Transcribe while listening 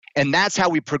And that's how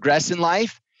we progress in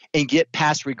life and get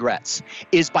past regrets,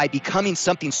 is by becoming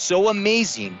something so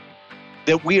amazing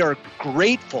that we are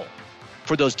grateful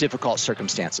for those difficult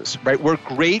circumstances, right? We're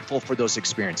grateful for those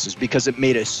experiences because it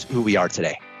made us who we are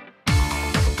today.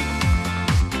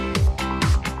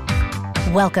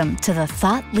 Welcome to the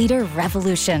Thought Leader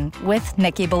Revolution with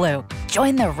Nikki Ballou.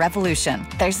 Join the revolution.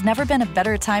 There's never been a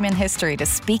better time in history to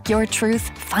speak your truth,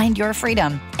 find your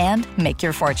freedom, and make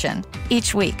your fortune.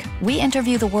 Each week, we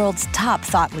interview the world's top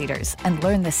thought leaders and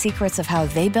learn the secrets of how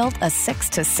they built a 6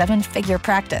 to 7 figure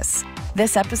practice.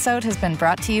 This episode has been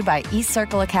brought to you by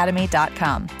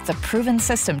eCircleAcademy.com, the proven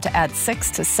system to add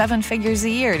 6 to 7 figures a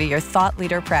year to your thought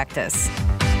leader practice.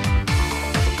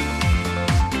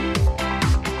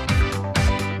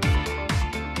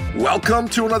 Welcome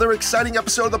to another exciting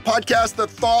episode of the podcast, The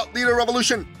Thought Leader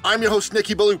Revolution. I'm your host,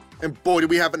 Nikki Ballou, and boy, do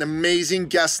we have an amazing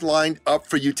guest lined up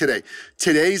for you today.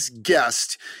 Today's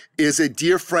guest is a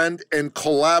dear friend and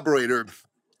collaborator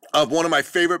of one of my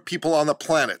favorite people on the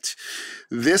planet.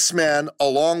 This man,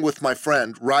 along with my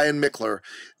friend, Ryan Mickler,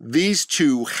 these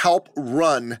two help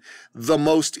run the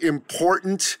most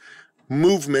important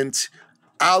movement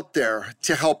out there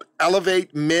to help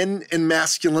elevate men and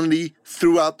masculinity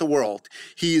throughout the world.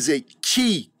 He is a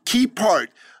key part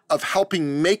of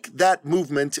helping make that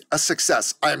movement a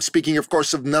success. I am speaking, of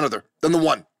course, of none other than the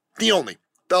one, the only,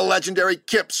 the legendary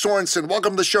Kipp Sorensen.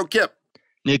 Welcome to the show, Kipp.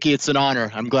 Nikki, it's an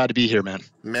honor. I'm glad to be here, man.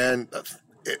 Man,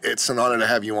 it's an honor to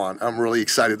have you on. I'm really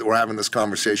excited that we're having this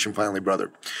conversation finally,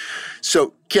 brother.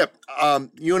 So, Kipp,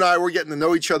 you and I, we're getting to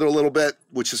know each other a little bit,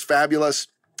 which is fabulous.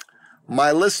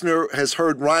 My listener has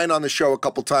heard Ryan on the show a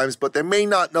couple times, but they may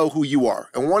not know who you are.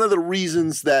 And one of the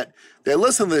reasons that they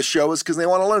listen to this show is because they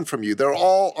want to learn from you. They're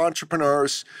all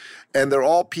entrepreneurs, and they're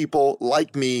all people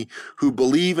like me who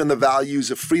believe in the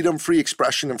values of freedom, free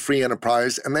expression, and free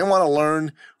enterprise. And they want to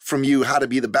learn from you how to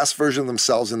be the best version of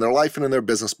themselves in their life and in their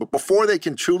business. But before they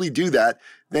can truly do that,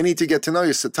 they need to get to know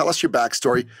you. So tell us your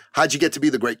backstory. How'd you get to be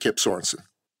the great Kipp Sorensen?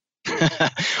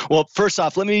 Well, first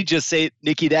off, let me just say,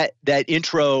 Nikki, that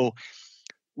intro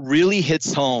really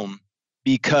hits home,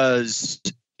 because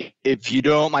if you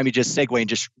don't mind me just segueing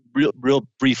just real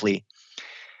briefly,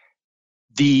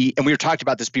 and we were talking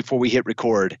about this before we hit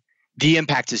record, the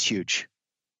impact is huge.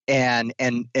 And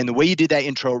the way you did that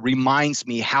intro reminds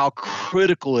me how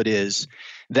critical it is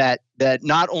that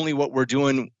not only what we're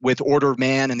doing with Order of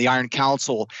Man and the Iron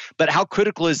Council, but how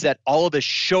critical is that all of us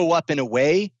show up in a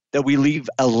way that we leave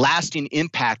a lasting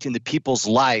impact in the people's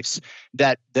lives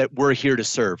that we're here to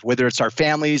serve, whether it's our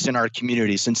families and our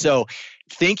communities. And so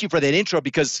thank you for that intro,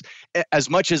 because as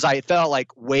much as I felt like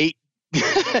weight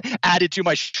added to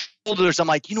my shoulders, I'm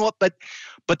like, you know what, but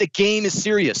the game is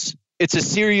serious. It's a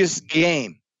serious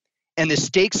game, and the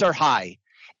stakes are high,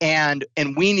 and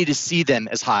we need to see them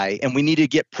as high, and we need to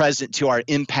get present to our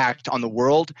impact on the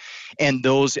world and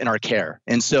those in our care.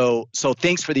 And so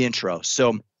thanks for the intro.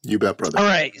 So you bet, brother. All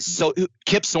right. So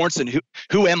Kipp Sorensen,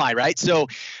 who am I, right? So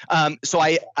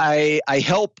I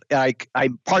help.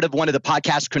 I'm part of one of the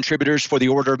podcast contributors for the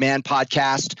Order of Man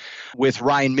podcast with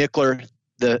Ryan Mickler,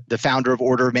 the founder of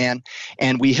Order of Man,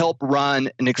 and we help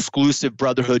run an exclusive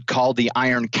brotherhood called the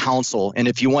Iron Council. And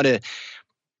if you want to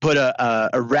put a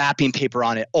wrapping paper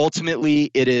on it, ultimately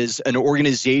it is an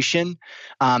organization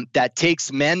that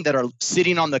takes men that are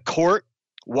sitting on the court,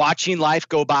 watching life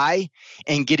go by,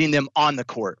 and getting them on the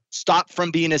court. Stop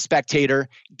from being a spectator,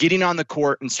 getting on the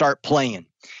court and start playing,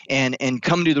 and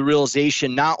come to the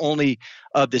realization not only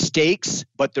of the stakes,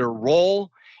 but their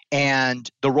role and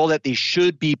the role that they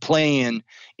should be playing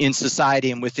in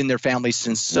society and within their families.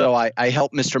 And so I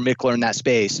help Mr. Mickler in that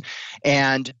space.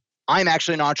 And I'm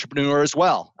actually an entrepreneur as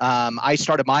well. I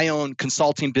started my own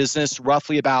consulting business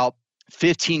roughly about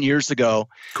 15 years ago.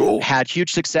 Cool. Had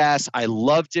huge success. I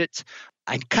loved it.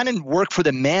 I kind of work for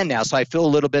the man now, so I feel a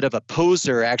little bit of a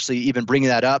poser actually even bringing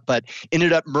that up, but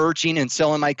ended up merging and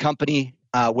selling my company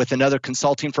with another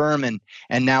consulting firm, and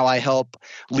now I help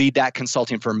lead that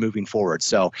consulting firm moving forward.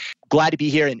 So glad to be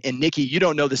here. And Nikki, you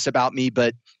don't know this about me,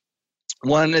 but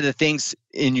one of the things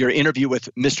in your interview with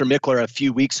Mr. Mickler a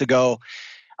few weeks ago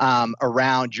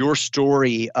around your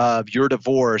story of your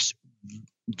divorce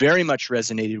very much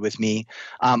resonated with me.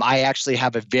 I actually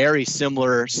have a very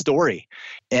similar story,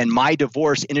 and my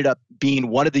divorce ended up being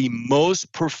one of the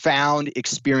most profound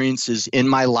experiences in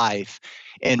my life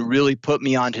and really put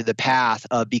me onto the path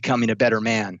of becoming a better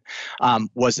man.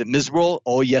 Was it miserable?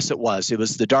 Oh, yes, it was. It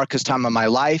was the darkest time of my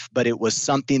life, but it was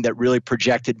something that really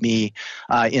projected me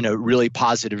in a really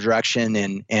positive direction,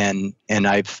 and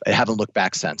I haven't looked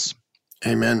back since.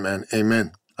 Amen, man.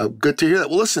 Amen. Good to hear that.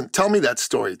 Well, listen, tell me that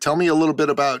story. Tell me a little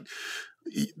bit about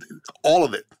all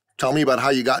of it. Tell me about how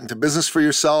you got into business for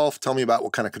yourself. Tell me about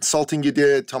what kind of consulting you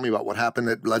did. Tell me about what happened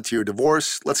that led to your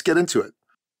divorce. Let's get into it.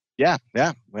 Yeah.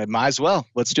 Might as well.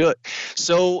 Let's do it.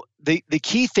 So the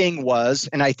key thing was,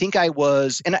 and I think I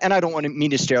was, and I don't want to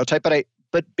mean to stereotype,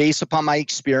 but based upon my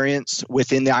experience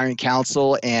within the Iron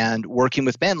Council and working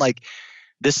with men, like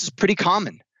this is pretty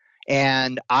common.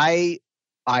 And I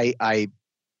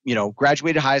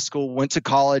graduated high school, went to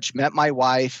college, met my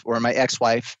wife or my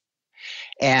ex-wife,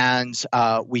 and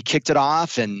we kicked it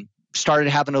off and started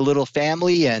having a little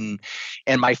family. And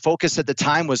my focus at the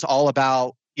time was all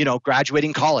about,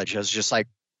 graduating college. I was just like,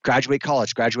 graduate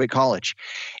college.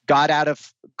 Got out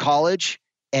of college,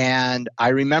 and I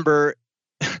remember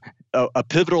a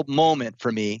pivotal moment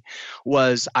for me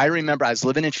was I remember I was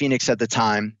living in Phoenix at the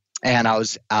time, and I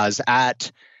was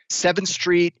at 7th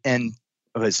Street and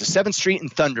it was 7th Street and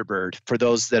Thunderbird for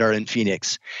those that are in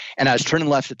Phoenix, and I was turning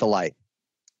left at the light,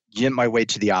 getting my way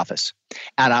to the office,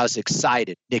 and I was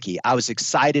excited, Nikki. I was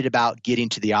excited about getting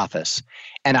to the office,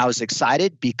 and I was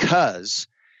excited because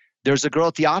there's a girl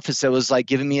at the office that was like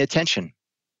giving me attention.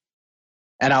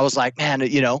 And I was like, man, and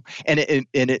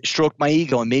it stroked my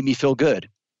ego and made me feel good.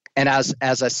 And as I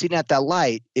was sitting at that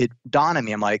light, it dawned on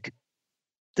me, I'm like,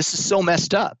 this is so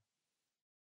messed up,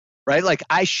 right? Like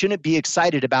I shouldn't be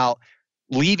excited about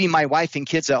leaving my wife and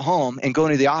kids at home and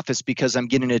going to the office because I'm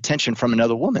getting attention from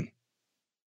another woman.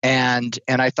 And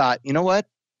I thought, you know what?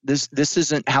 This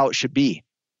isn't how it should be.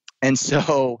 And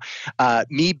so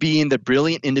me being the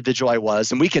brilliant individual I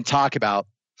was, and we can talk about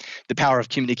the power of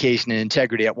communication and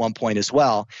integrity at one point as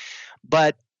well,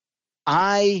 but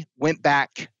I went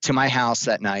back to my house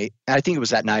that night. I think it was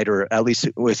that night or at least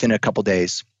within a couple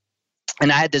days.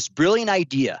 And I had this brilliant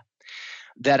idea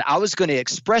that I was going to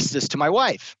express this to my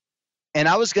wife. And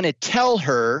I was going to tell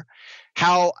her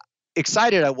how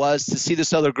excited I was to see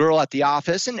this other girl at the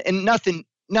office, and nothing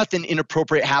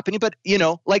inappropriate happening, but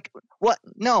like what?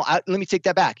 No, let me take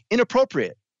that back.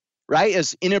 Inappropriate, right?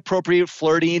 As inappropriate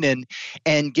flirting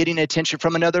and getting attention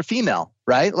from another female,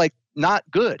 right? Like not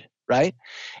good, right?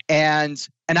 And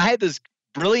I had this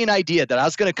brilliant idea that I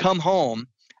was going to come home,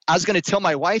 I was going to tell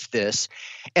my wife this,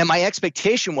 and my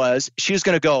expectation was she was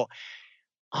going to go,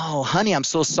 "Oh, honey, I'm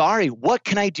so sorry. What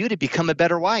can I do to become a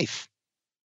better wife?"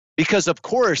 Because of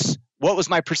course, what was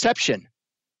my perception?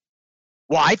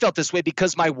 Well, I felt this way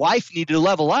because my wife needed to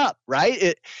level up,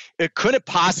 right? It couldn't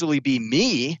possibly be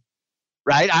me,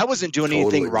 right? I wasn't doing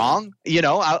anything wrong.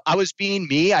 I was being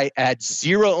me. I had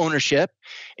zero ownership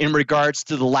in regards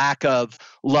to the lack of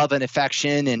love and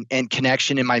affection and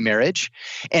connection in my marriage.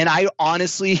 And I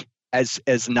honestly, as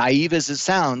naive as it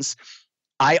sounds,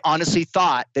 I honestly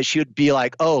thought that she would be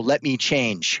like, "Oh, let me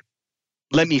change.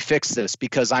 Let me fix this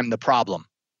because I'm the problem."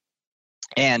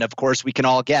 And of course, we can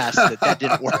all guess that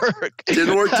didn't work.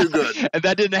 Didn't work too good. And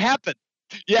that didn't happen.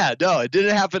 Yeah, no, it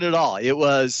didn't happen at all. It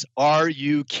was, "Are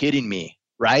you kidding me?"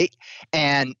 Right?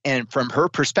 And from her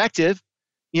perspective,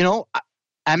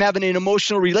 I'm having an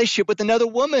emotional relationship with another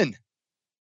woman.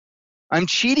 I'm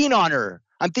cheating on her.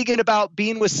 I'm thinking about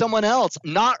being with someone else,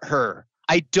 not her.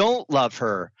 I don't love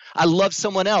her. I love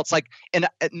someone else. Like, and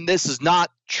this is not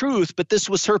truth, but this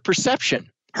was her perception,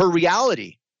 her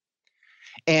reality.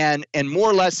 And more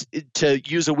or less, to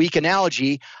use a weak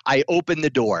analogy, I opened the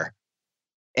door,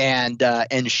 and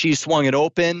she swung it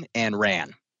open and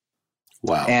ran.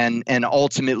 Wow. And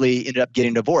ultimately ended up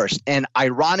getting divorced. And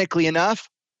ironically enough,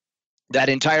 that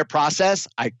entire process,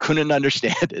 I couldn't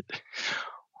understand it.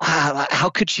 Wow, how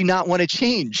could she not want to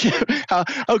change?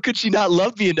 How could she not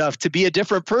love me enough to be a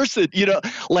different person?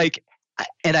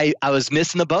 And I was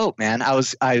missing the boat, man. I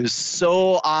was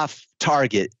so off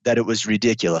target that it was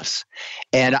ridiculous.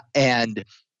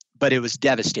 But it was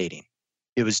devastating.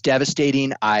 It was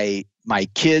devastating.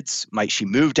 She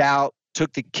moved out,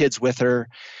 took the kids with her.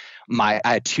 I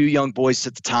had 2 young boys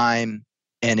at the time,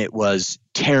 and it was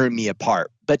tearing me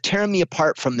apart. But tearing me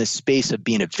apart from this space of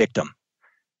being a victim.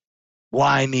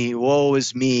 Why me? Woe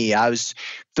is me. I was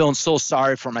feeling so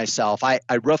sorry for myself. I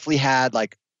roughly had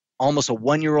like almost a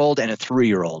 1-year-old and a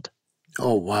 3-year-old.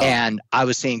 Oh, wow. And I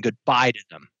was saying goodbye to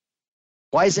them.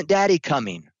 Why isn't daddy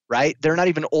coming? Right? They're not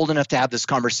even old enough to have this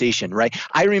conversation, right?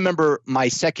 I remember my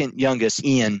second youngest,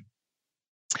 Ian,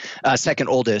 second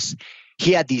oldest,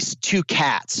 he had these 2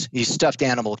 cats, these stuffed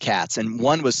animal cats, and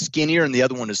one was skinnier and the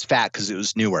other one was fat because it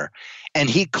was newer. And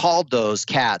he called those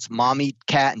cats Mommy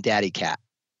Cat and Daddy Cat.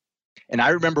 And I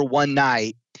remember one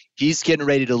night he's getting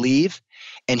ready to leave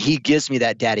and he gives me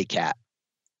that Daddy Cat.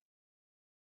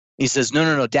 He says,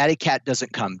 no, Daddy Cat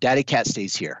doesn't come. Daddy Cat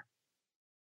stays here.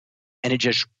 And it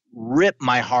just ripped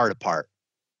my heart apart.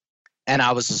 And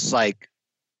I was just like,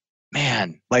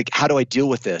 man, like, how do I deal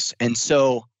with this? And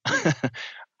so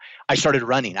I started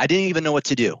running. I didn't even know what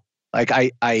to do. Like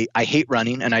I hate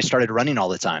running, and I started running all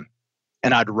the time.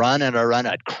 And I'd run and I'd run,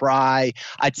 I'd cry.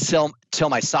 I'd tell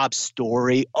my sob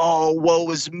story. Oh, woe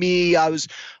was me. I was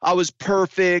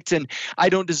perfect and I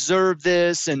don't deserve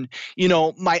this. And,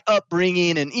 my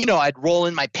upbringing, and, I'd roll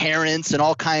in my parents and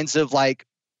all kinds of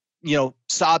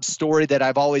sob story that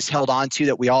I've always held on to,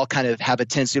 that we all kind of have a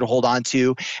tendency to hold on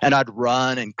to. And I'd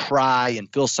run and cry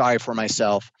and feel sorry for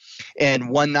myself. And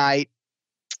one night,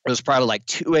 it was probably like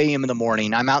 2 a.m. in the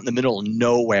morning. I'm out in the middle of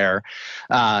nowhere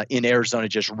in Arizona,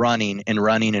 just running and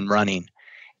running and running.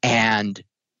 And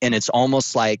it's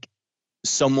almost like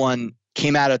someone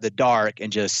came out of the dark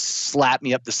and just slapped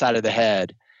me up the side of the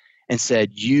head and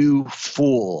said, "You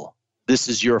fool, this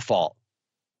is your fault."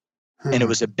 And it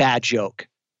was a bad joke.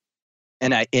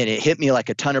 And it hit me like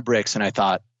a ton of bricks. And I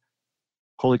thought,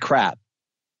 holy crap,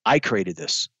 I created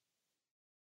this.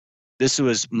 This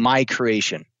was my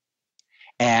creation.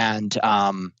 And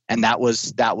that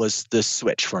was the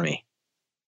switch for me.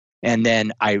 And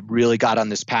then I really got on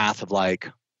this path of like,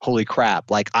 holy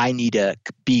crap, like I need to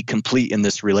be complete in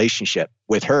this relationship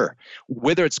with her.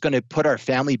 Whether it's going to put our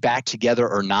family back together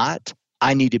or not,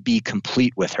 I need to be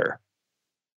complete with her.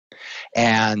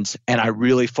 And I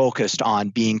really focused on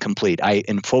being complete.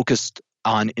 And focused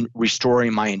on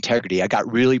restoring my integrity. I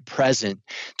got really present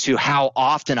to how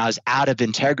often I was out of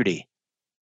integrity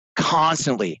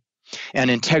constantly.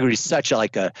 And integrity is such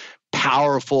a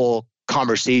powerful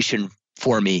conversation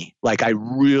for me. Like I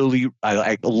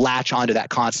latch onto that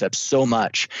concept so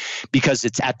much because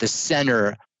it's at the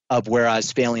center of where I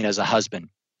was failing as a husband.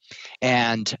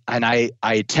 And I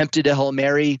attempted a Hail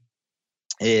Mary.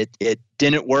 It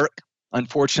didn't work,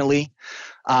 unfortunately.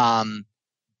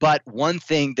 But one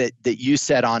thing that you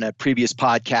said on a previous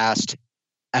podcast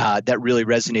that really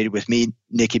resonated with me,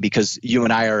 Nikki, because you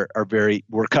and I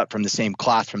we're cut from the same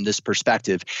cloth from this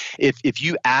perspective. If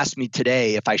you asked me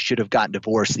today if I should have gotten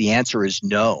divorced, the answer is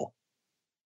no.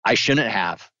 I shouldn't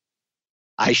have.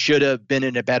 I should have been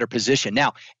in a better position.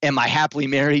 Now, am I happily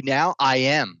married now? I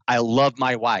am. I love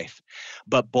my wife.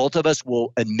 But both of us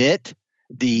will admit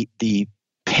the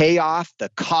payoff, the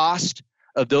cost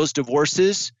of those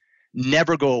divorces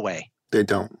never go away. They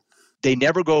don't. They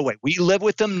never go away. We live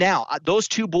with them now. Those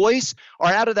two boys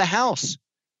are out of the house,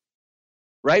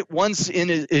 right? One's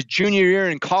in his junior year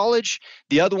in college.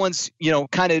 The other one's,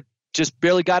 kind of just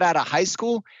barely got out of high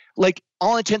school. Like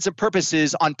all intents and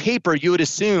purposes, on paper, you would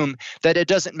assume that it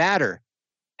doesn't matter.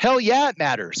 Hell yeah, it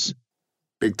matters.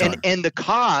 Big time. And the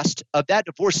cost of that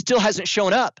divorce still hasn't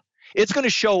shown up. It's going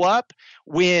to show up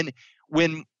when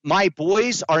my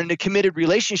boys are in a committed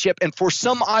relationship and for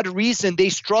some odd reason they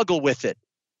struggle with it.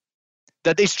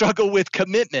 That they struggle with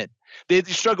commitment. They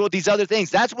struggle with these other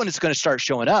things. That's when it's going to start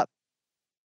showing up.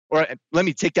 Or let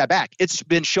me take that back. It's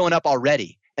been showing up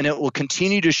already, and it will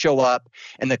continue to show up,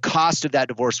 and the cost of that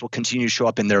divorce will continue to show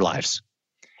up in their lives.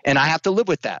 And I have to live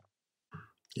with that.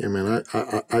 Yeah, man,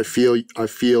 I feel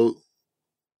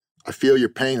your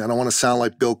pain. I don't want to sound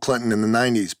like Bill Clinton in the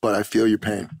 90s, but I feel your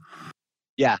pain.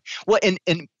 Yeah. Well, and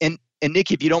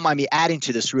Nikki, if you don't mind me adding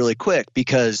to this really quick,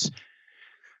 because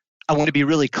I want to be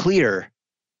really clear.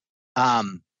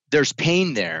 There's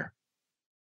pain there,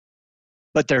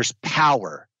 but there's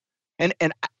power. And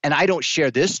I don't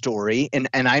share this story, and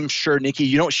I'm sure, Nikki,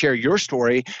 you don't share your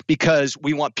story because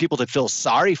we want people to feel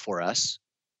sorry for us.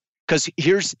 Because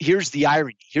here's the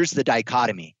irony, here's the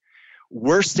dichotomy.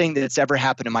 Worst thing that's ever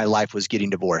happened in my life was getting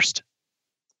divorced.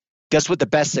 Guess what the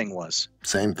best thing was?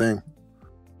 Same thing.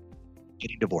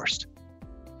 Getting divorced.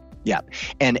 Yeah.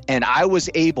 And I was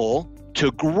able to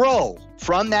grow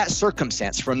from that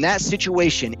circumstance, from that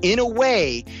situation in a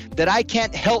way that I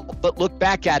can't help but look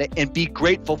back at it and be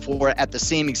grateful for it at the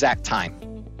same exact time.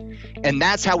 And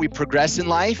that's how we progress in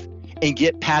life and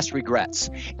get past regrets,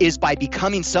 is by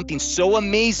becoming something so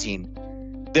amazing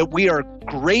that we are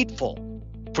grateful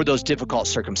for those difficult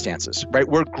circumstances, right?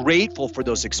 We're grateful for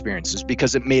those experiences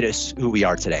because it made us who we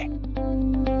are today.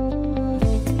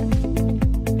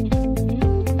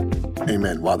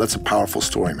 Amen. Wow, that's a powerful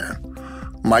story, man.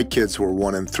 My kids were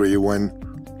 1 and 3 when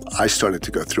I started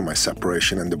to go through my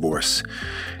separation and divorce.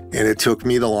 And it took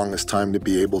me the longest time to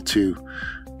be able to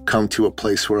come to a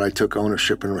place where I took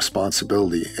ownership and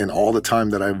responsibility. And all the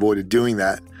time that I avoided doing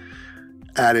that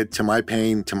added to my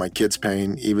pain, to my kids'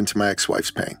 pain, even to my ex-wife's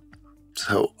pain.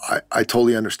 So I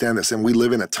totally understand this. And we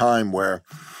live in a time where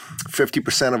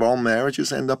 50% of all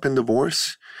marriages end up in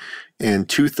divorce. And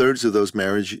 2/3 of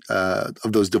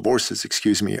those divorces,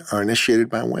 are initiated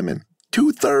by women.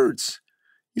 2/3.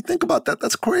 You think about that,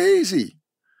 that's crazy,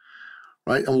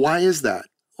 right? And why is that?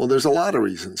 Well, there's a lot of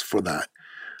reasons for that.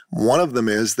 One of them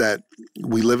is that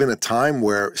we live in a time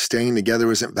where staying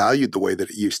together isn't valued the way that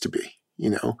it used to be.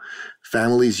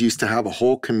 Families used to have a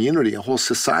whole community, a whole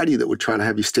society that would try to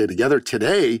have you stay together.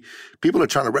 Today, people are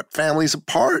trying to rip families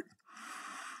apart.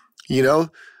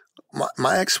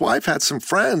 My ex-wife had some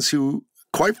friends who,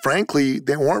 quite frankly,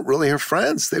 they weren't really her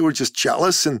friends. They were just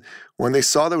jealous. And when they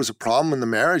saw there was a problem in the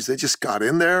marriage, they just got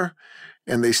in there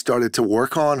and they started to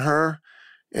work on her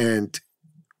and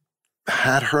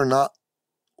had her not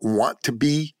want to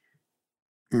be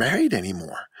married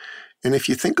anymore. And if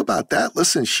you think about that,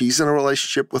 listen, she's in a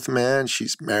relationship with a man.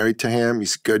 She's married to him.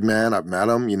 He's a good man. I've met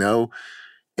him,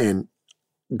 and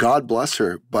God bless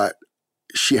her. But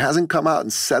she hasn't come out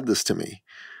and said this to me.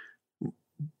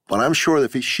 But I'm sure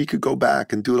that if she could go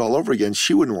back and do it all over again,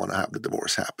 she wouldn't want to have the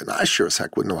divorce happen. I sure as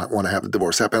heck wouldn't want to have the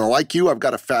divorce happen. And like you, I've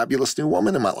got a fabulous new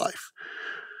woman in my life.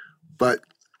 But,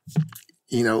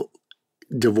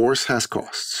 divorce has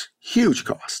costs, huge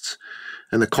costs.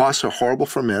 And the costs are horrible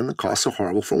for men. The costs are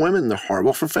horrible for women. They're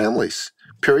horrible for families.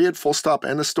 Period, full stop,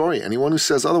 end of story. Anyone who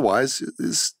says otherwise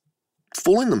is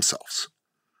fooling themselves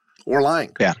or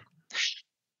lying. Yeah,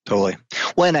 totally.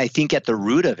 Well, and I think at the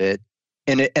root of it,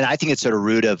 and I think it's at the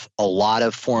root of a lot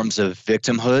of forms of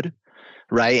victimhood,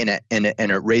 right? And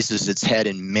it raises its head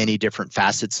in many different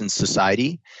facets in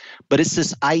society. But it's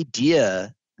this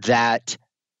idea that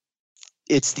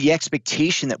it's the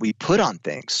expectation that we put on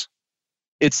things.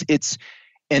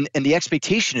 And the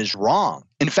expectation is wrong.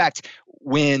 In fact,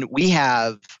 when we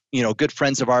have, good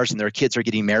friends of ours and their kids are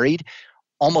getting married,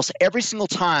 almost every single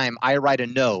time I write a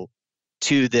note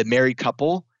to the married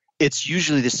couple, it's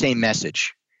usually the same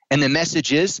message. And the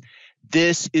message is,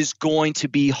 this is going to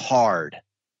be hard.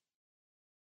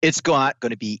 It's not going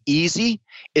to be easy.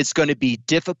 It's going to be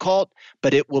difficult,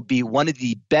 but it will be one of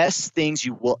the best things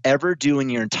you will ever do in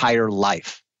your entire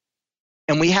life.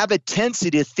 And we have a tendency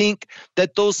to think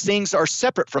that those things are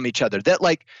separate from each other. That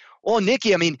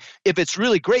Nikki, if it's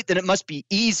really great, then it must be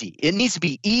easy. It needs to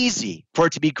be easy for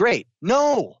it to be great.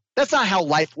 No, that's not how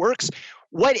life works.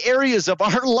 What areas of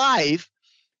our life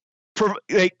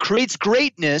creates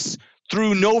greatness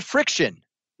through no friction?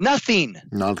 Nothing.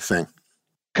 Not a thing.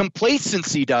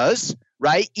 Complacency does,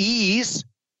 right? Ease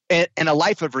and a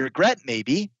life of regret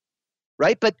maybe,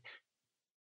 right? But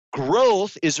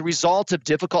growth is a result of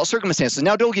difficult circumstances.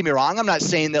 Now, don't get me wrong. I'm not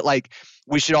saying that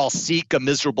we should all seek a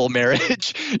miserable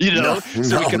marriage,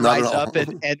 so we can rise up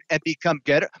and become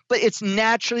better. But it's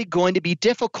naturally going to be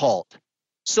difficult.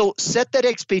 So set that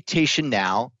expectation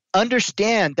now.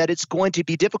 Understand that it's going to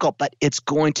be difficult, but it's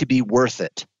going to be worth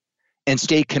it. And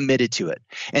stay committed to it.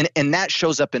 And that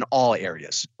shows up in all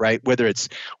areas, right? Whether it's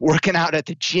working out at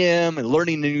the gym and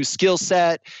learning a new skill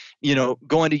set,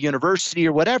 going to university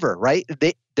or whatever, right?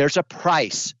 There's a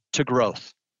price to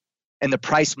growth, and the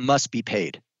price must be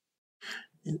paid.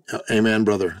 Amen,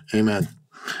 brother. Amen.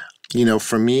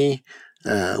 For me,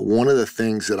 one of the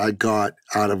things that I got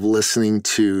out of listening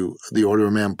to the Order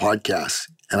of Man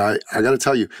podcast, and I got to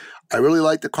tell you, I really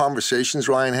like the conversations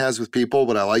Ryan has with people,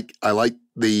 but I like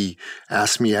the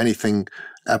Ask Me Anything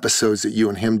episodes that you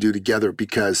and him do together,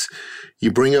 because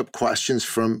you bring up questions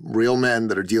from real men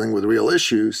that are dealing with real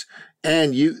issues,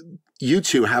 and you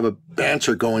two have a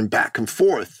banter going back and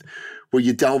forth where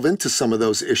you delve into some of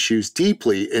those issues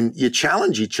deeply and you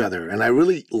challenge each other. And I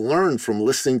really learned from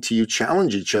listening to you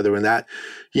challenge each other in that,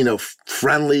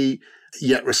 friendly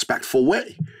yet respectful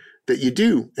way that you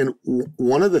do. And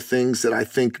one of the things that I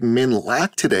think men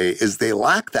lack today is they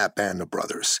lack that band of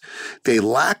brothers. They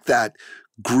lack that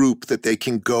group that they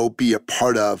can go be a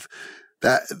part of,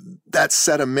 that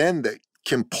set of men that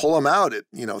can pull them out at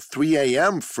 3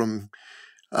 a.m. from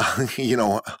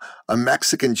a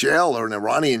Mexican jail or an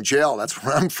Iranian jail. That's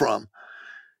where I'm from.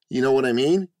 You know what I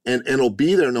mean? And it'll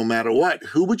be there no matter what.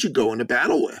 Who would you go into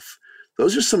battle with?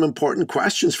 Those are some important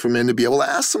questions for men to be able to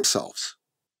ask themselves.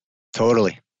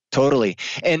 Totally.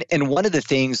 And one of the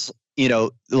things,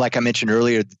 like I mentioned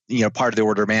earlier, part of the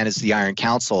Order of Man is the Iron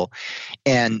Council.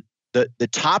 And the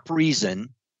top reason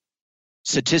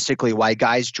statistically why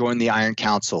guys join the Iron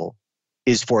Council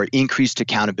is for increased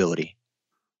accountability.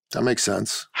 That makes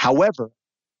sense. However,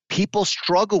 people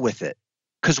struggle with it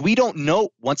because we don't know,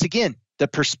 once again, the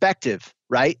perspective,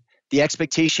 right? The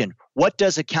expectation. What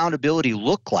does accountability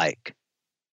look like?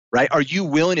 Right? Are you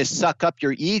willing to suck up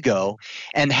your ego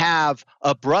and have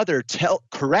a brother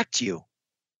correct you?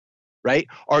 Right?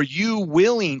 Are you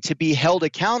willing to be held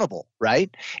accountable?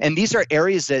 Right? And these are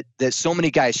areas that so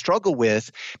many guys struggle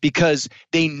with because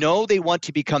they know they want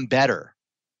to become better,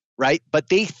 right? But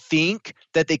they think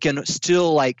that they can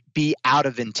still be out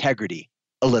of integrity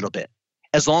a little bit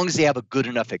as long as they have a good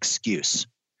enough excuse.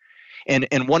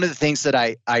 And one of the things that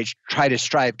I try to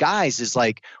strive guys is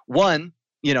like, one,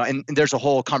 and there's a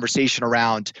whole conversation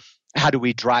around how do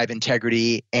we drive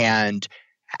integrity and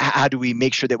how do we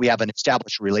make sure that we have an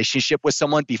established relationship with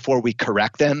someone before we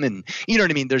correct them? And you know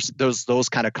what I mean? There's those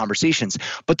kind of conversations.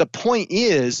 But the point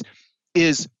is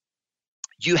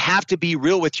you have to be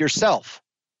real with yourself.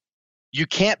 You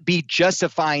can't be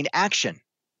justifying action.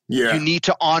 Yeah. You need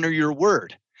to honor your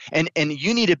word. And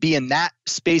you need to be in that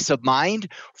space of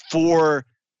mind to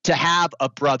have a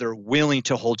brother willing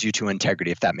to hold you to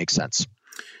integrity, if that makes sense.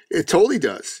 It totally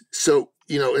does. So,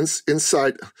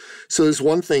 inside, so there's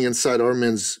one thing inside our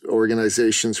men's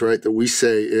organizations, right, that we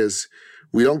say is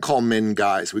we don't call men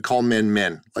guys. We call men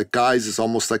men. Like guys is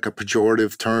almost like a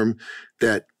pejorative term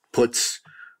that puts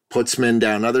men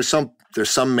down. Now there's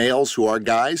some males who are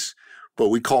guys, but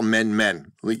we call men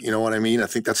men. You know what I mean? I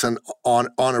think that's an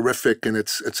honorific, and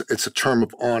it's a term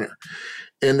of honor.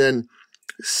 And then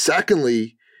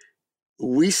secondly,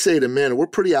 we say to men, we're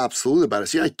pretty absolute about it.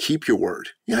 So, keep your word.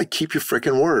 Keep your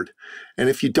freaking word. And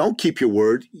if you don't keep your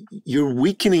word, you're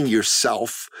weakening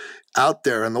yourself out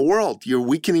there in the world. You're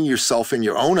weakening yourself in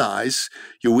your own eyes.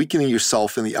 You're weakening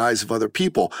yourself in the eyes of other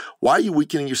people. Why are you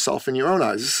weakening yourself in your own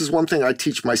eyes? This is one thing I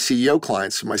teach my CEO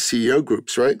clients, my CEO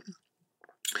groups, right?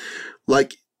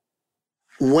 Like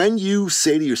when you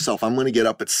say to yourself, I'm going to get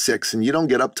up at 6 and you don't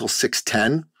get up till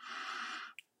 6:10,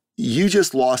 you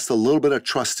just lost a little bit of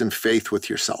trust and faith with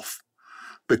yourself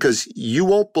because you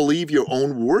won't believe your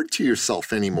own word to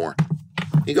yourself anymore.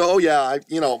 You go, oh yeah,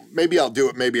 maybe I'll do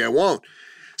it, maybe I won't.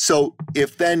 So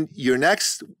if then your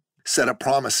next set of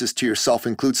promises to yourself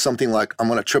includes something like, I'm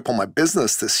going to triple my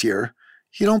business this year,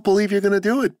 you don't believe you're going to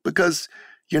do it because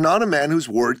you're not a man whose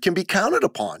word can be counted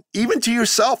upon, even to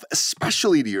yourself,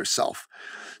 especially to yourself.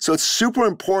 So it's super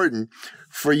important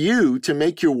for you to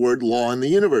make your word law in the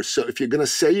universe. So if you're going to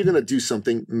say you're going to do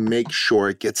something, make sure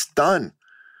it gets done,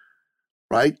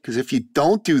 right? Because if you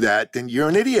don't do that, then you're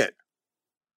an idiot.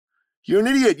 You're an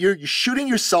idiot. You're shooting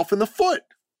yourself in the foot.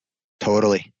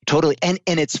 Totally. And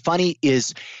it's funny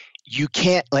is you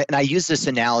can't, and I use this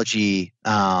analogy,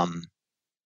 and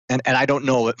I don't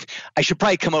know if I should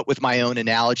probably come up with my own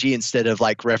analogy instead of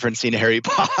like referencing Harry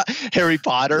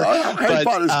Potter. No, Harry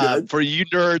Potter's good. For you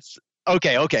nerds.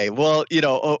 Okay. Well,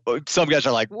 some guys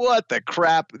are like, what the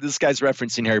crap? This guy's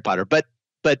referencing Harry Potter. But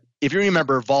if you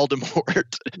remember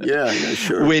Voldemort, yeah,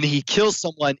 sure. When he kills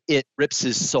someone, it rips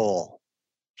his soul.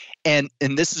 And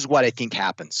this is what I think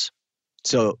happens.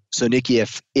 So Nikki,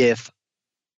 if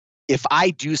I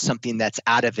do something that's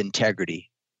out of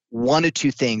integrity, one of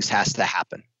two things has to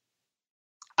happen.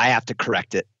 I have to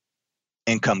correct it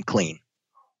and come clean,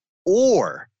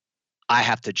 or I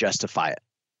have to justify it.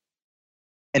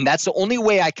 And that's the only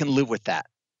way I can live with that.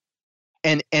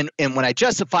 And when I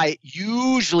justify it,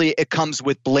 usually it comes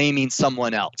with blaming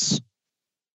someone else.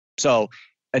 So,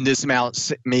 and this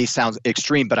may sound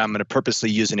extreme, but I'm going to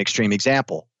purposely use an extreme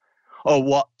example. Oh,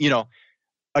 well,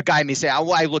 a guy may say,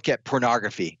 oh, I look at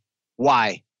pornography.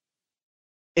 Why?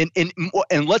 And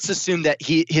let's assume that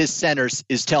his center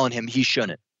is telling him he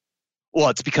shouldn't. Well,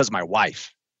 it's because of my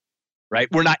wife, right?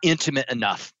 We're not intimate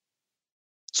enough.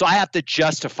 So I have to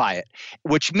justify it,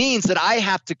 which means that I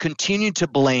have to continue to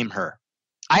blame her.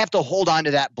 I have to hold on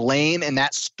to that blame and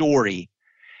that story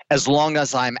as long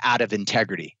as I'm out of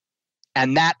integrity.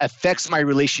 And that affects my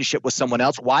relationship with someone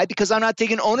else. Why? Because I'm not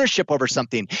taking ownership over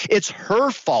something. It's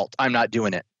her fault I'm not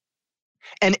doing it.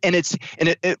 And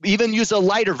it even use a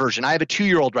lighter version. I have a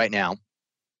 2-year-old right now.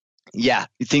 Yeah,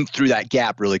 you think through that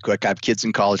gap really quick. I have kids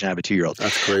in college and I have a 2-year-old.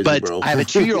 That's crazy, but bro. I have a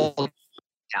 2-year-old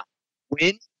now.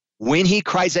 When he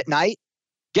cries at night,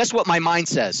 guess what my mind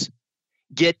says?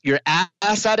 Get your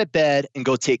ass out of bed and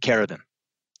go take care of him.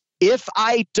 If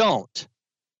I don't,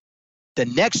 the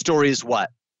next story is what?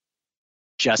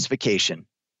 Justification.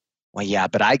 Well, yeah,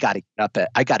 but I got to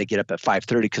get up at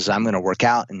 5:30 because I'm going to work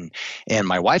out, and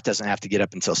my wife doesn't have to get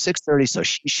up until 6:30, so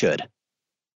she should.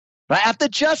 But I have to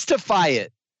justify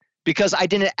it because I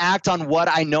didn't act on what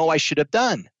I know I should have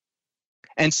done.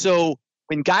 And so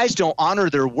when guys don't honor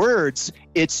their words,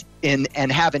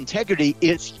 and have integrity,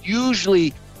 it's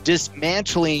usually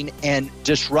dismantling and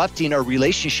disrupting a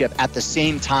relationship at the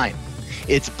same time.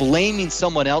 It's blaming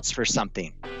someone else for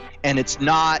something, and it's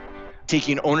not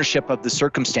taking ownership of the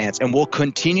circumstance. And we'll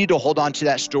continue to hold on to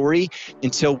that story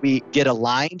until we get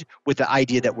aligned with the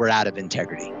idea that we're out of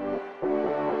integrity.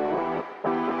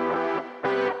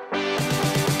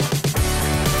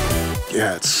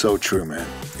 Yeah, it's so true, man.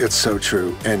 It's so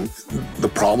true. And the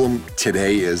problem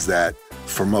today is that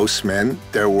for most men,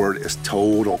 their word is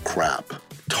total crap.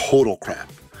 Total crap.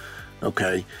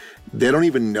 Okay? They don't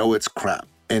even know it's crap.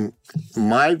 And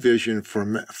my vision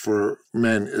for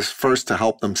men is first to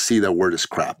help them see their word is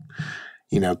crap,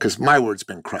 because my word's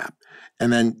been crap.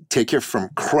 And then take it from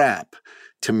crap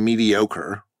to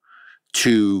mediocre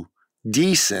to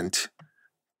decent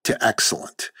to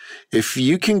excellent. If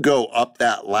you can go up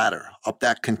that ladder, up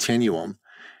that continuum,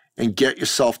 and get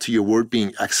yourself to your word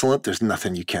being excellent, there's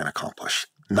nothing you can't accomplish.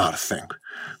 Not a thing.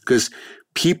 Because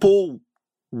people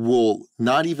will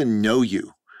not even know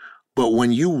you, but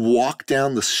when you walk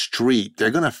down the street,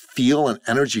 they're going to feel an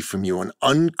energy from you, an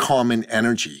uncommon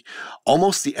energy,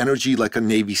 almost the energy like a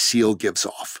Navy SEAL gives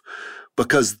off.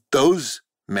 Because those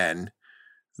men,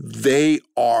 they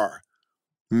are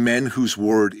men whose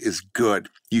word is good.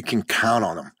 You can count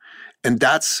on them. And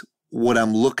that's what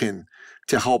I'm looking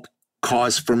to help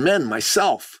cause for men,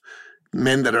 myself,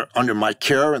 men that are under my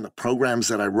care and the programs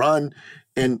that I run,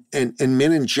 and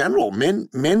men in general.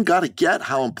 Men got to get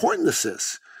how important this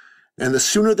is. And the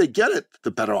sooner they get it,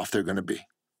 the better off they're going to be.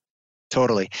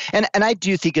 Totally. And I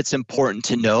do think it's important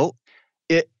to note,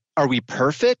 are we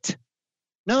perfect?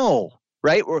 No.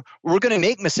 Right? We're going to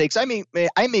make mistakes. I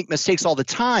make mistakes all the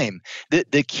time.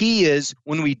 The key is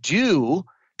when we do,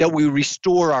 that we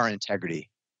restore our integrity,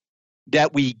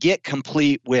 that we get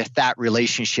complete with that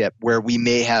relationship where we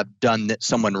may have done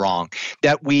someone wrong,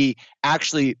 that we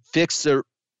actually fix the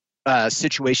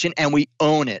situation and we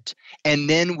own it. And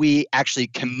then we actually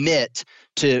commit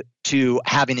to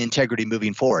having integrity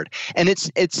moving forward. And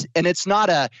it's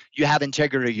not a, you have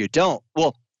integrity or you don't.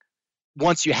 Well,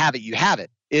 once you have it, you have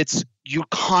it. It's you're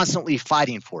constantly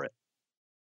fighting for it,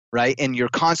 right? And you're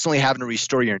constantly having to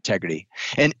restore your integrity.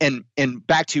 And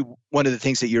back to one of the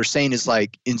things that you're saying is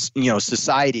like in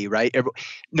society, right?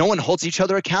 No one holds each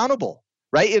other accountable,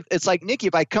 right? It's like, Nikki,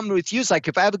 if I come with you, it's like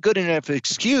if I have a good enough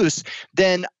excuse,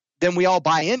 then we all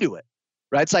buy into it,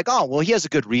 right? It's like, oh, well, he has a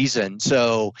good reason,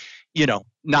 so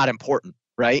not important,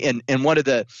 right? And one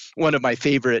of my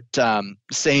favorite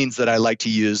sayings that I like to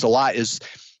use a lot is,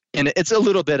 and it's a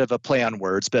little bit of a play on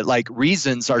words, but like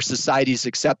reasons are society's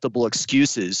acceptable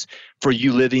excuses for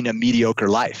you living a mediocre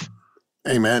life.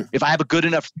 Amen. If I have a good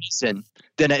enough reason,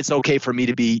 then it's okay for me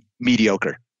to be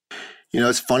mediocre.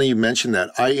 It's funny you mentioned that.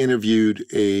 I interviewed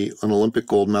an Olympic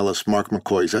gold medalist, Mark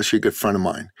McCoy. He's actually a good friend of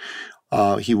mine.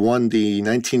 He won the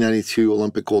 1992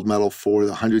 Olympic gold medal for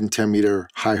the 110-meter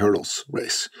high hurdles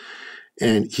race.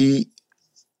 And he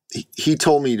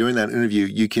told me during that interview,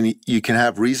 you can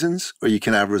have reasons or you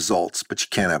can have results, but you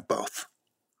can't have both.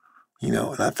 And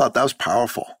I thought that was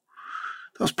powerful.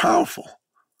 That was powerful.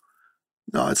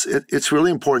 No, it's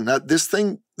really important. Now, this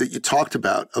thing that you talked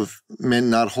about of men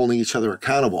not holding each other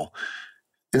accountable,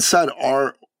 inside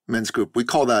our men's group, we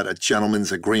call that a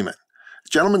gentleman's agreement.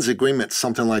 Gentleman's agreement is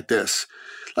something like this.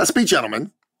 Let's be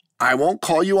gentlemen. I won't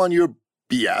call you on your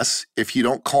BS if you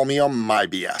don't call me on my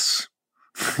BS.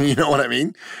 You know what I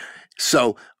mean?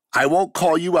 So I won't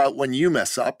call you out when you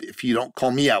mess up if you don't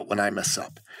call me out when I mess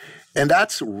up. And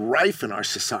that's rife in our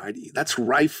society. That's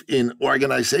rife in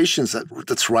organizations.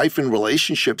 That's rife in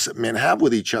relationships that men have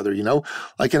with each other,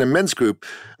 like in a men's group.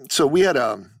 So we had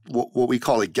what we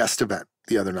call a guest event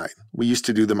the other night. We used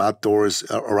to do them outdoors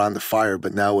around the fire,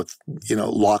 but now with,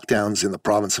 lockdowns in the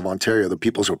province of Ontario, the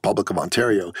People's Republic of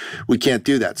Ontario, we can't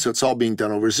do that. So it's all being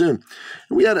done over Zoom.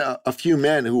 And we had a few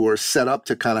men who were set up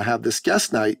to kind of have this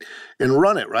guest night and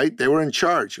run it, right? They were in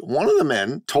charge. One of the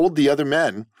men told the other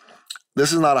men,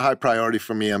 this is not a high priority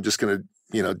for me. I'm just going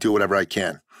to, do whatever I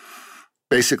can.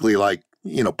 Basically like,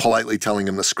 politely telling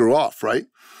him to screw off, right?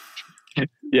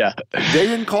 Yeah. They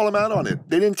didn't call him out on it.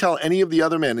 They didn't tell any of the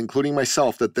other men, including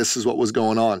myself, that this is what was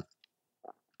going on.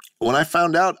 When I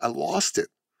found out, I lost it.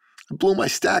 I blew my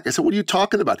stack. I said, what are you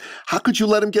talking about? How could you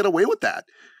let him get away with that?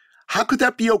 How could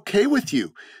that be okay with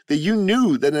you? That you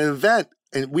knew that an event,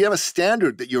 and we have a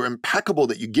standard that you're impeccable,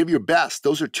 that you give your best.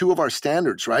 Those are two of our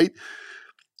standards, right?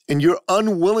 And you're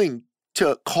unwilling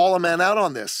to call a man out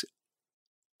on this.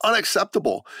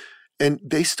 Unacceptable. And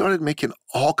they started making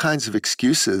all kinds of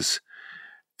excuses.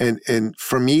 And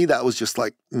for me, that was just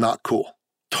like not cool.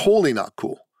 Totally not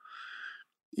cool.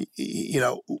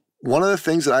 One of the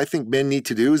things that I think men need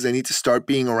to do is they need to start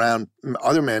being around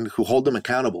other men who hold them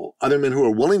accountable, other men who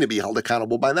are willing to be held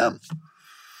accountable by them.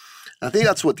 And I think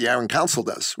that's what the Iron Council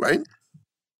does, right?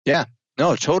 Yeah,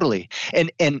 no, totally.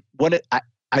 And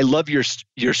I love your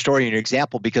story and your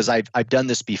example because I've done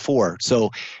this before. So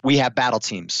we have battle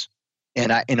teams,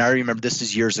 and I remember this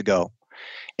is years ago,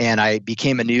 and I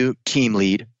became a new team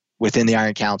lead within the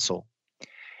Iron Council,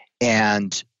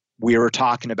 and we were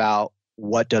talking about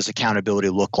what does accountability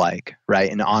look like,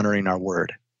 right, and honoring our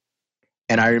word.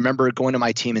 And I remember going to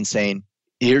my team and saying,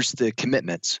 "Here's the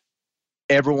commitments.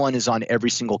 Everyone is on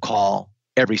every single call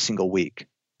every single week.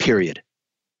 period.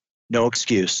 No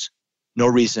excuse, no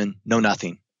reason, no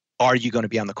nothing. Are you going to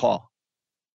be on the call?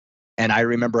 And I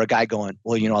remember a guy going,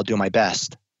 well, I'll do my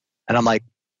best. And I'm like,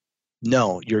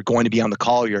 no, you're going to be on the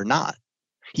call or you're not.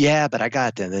 Yeah, but I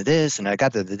got this and I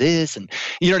got this. And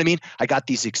you know what I mean? I got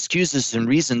these excuses and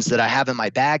reasons that I have in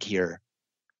my bag here.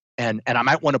 And I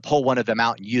might want to pull one of them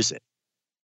out and use it.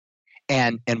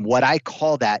 And what I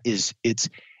call that is it's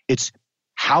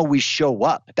how we show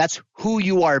up. That's who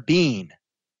you are being.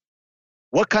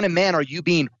 What kind of man are you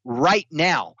being right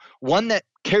now? One that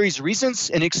carries reasons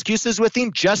and excuses with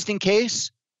him just in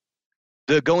case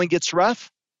the going gets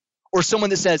rough? Or someone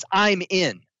that says, I'm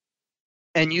in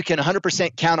and you can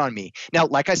 100% count on me. Now,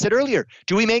 like I said earlier,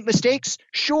 do we make mistakes?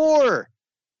 Sure.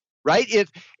 Right?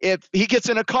 If he gets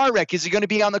in a car wreck, is he going to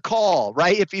be on the call?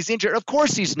 Right? If he's injured, of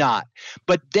course he's not.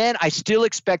 But then I still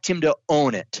expect him to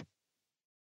own it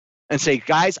and say,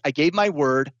 guys, I gave my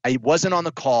word. I wasn't on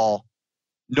the call.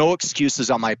 No excuses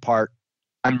on my part.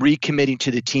 I'm recommitting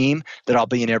to the team that I'll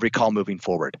be in every call moving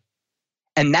forward.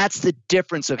 And that's the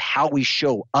difference of how we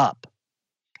show up.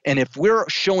 And if we're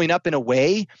showing up in a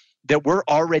way that we're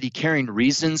already carrying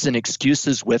reasons and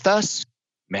excuses with us,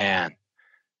 man,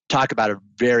 talk about a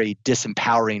very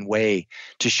disempowering way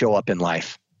to show up in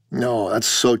life. No, that's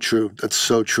so true. That's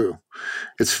so true.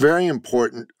 It's very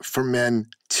important for men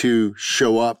to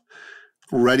show up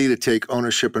ready to take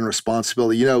ownership and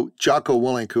responsibility. Jocko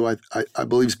Willink, who I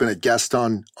believe has been a guest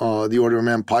on the Order of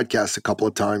Man podcast a couple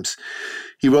of times,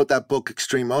 he wrote that book,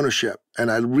 Extreme Ownership.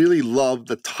 And I really love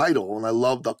the title and I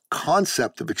love the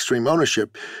concept of extreme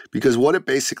ownership because what it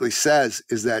basically says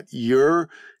is that you're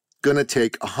going to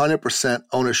take 100%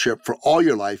 ownership for all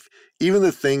your life, even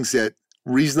the things that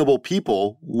reasonable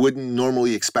people wouldn't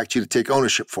normally expect you to take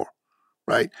ownership for,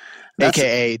 right? That's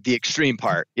AKA the extreme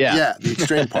part. Yeah. Yeah, the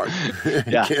extreme part.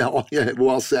 Yeah.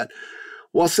 Well said.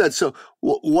 Well said. So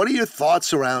what are your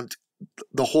thoughts around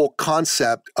the whole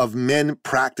concept of men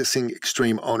practicing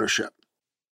extreme ownership?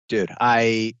 Dude,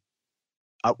 I'm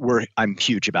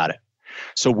huge about it.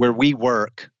 So where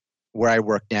I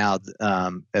work now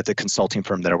at the consulting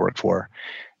firm that I work for,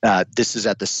 this is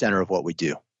at the center of what we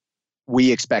do.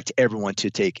 We expect everyone to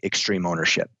take extreme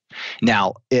ownership.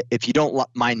 Now, if you don't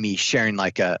mind me sharing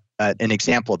like an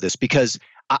example of this, because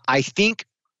I think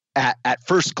at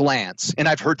first glance, and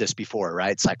I've heard this before,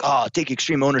 right? It's like, oh, take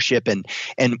extreme ownership. And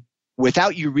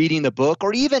without you reading the book,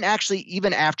 or even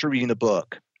after reading the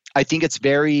book, I think it's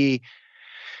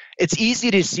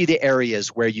easy to see the areas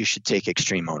where you should take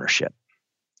extreme ownership.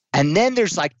 And then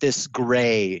there's like this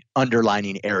gray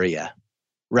underlining area,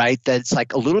 right? That's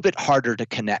like a little bit harder to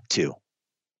connect to.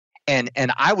 And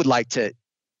I would like to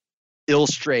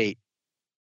illustrate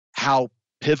how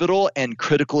pivotal and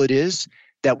critical it is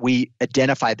that we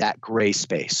identify that gray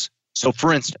space. So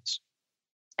for instance,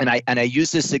 and I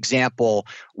use this example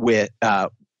with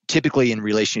typically in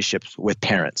relationships with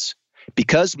parents,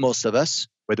 because most of us,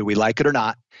 whether we like it or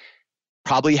not,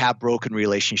 probably have broken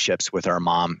relationships with our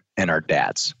mom and our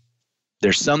dads.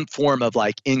 There's some form of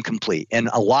like incomplete. And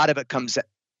a lot of it comes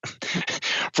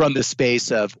from the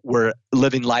space of we're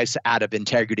living lives out of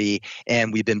integrity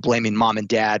and we've been blaming mom and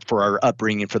dad for our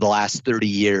upbringing for the last 30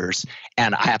 years.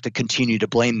 And I have to continue to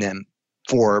blame them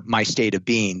for my state of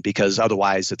being because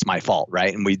otherwise it's my fault,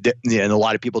 right? And and a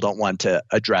lot of people don't want to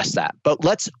address that. But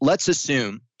let's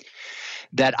assume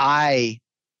that I'm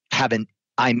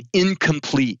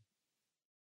incomplete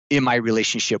in my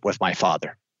relationship with my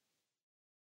father,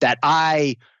 that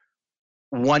I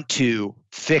want to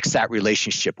fix that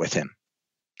relationship with him.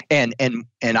 And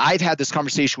I've had this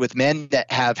conversation with men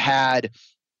that have had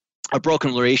a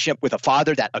broken relationship with a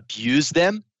father that abused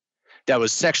them, that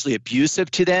was sexually abusive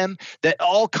to them, that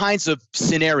all kinds of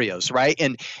scenarios, right?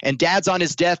 And dad's on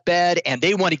his deathbed and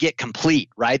they want to get complete,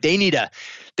 right? They need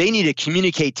to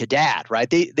communicate to dad, right?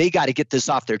 They got to get this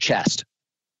off their chest.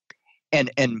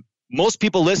 And most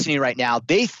people listening right now,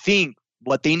 they think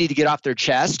what they need to get off their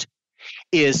chest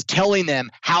is telling them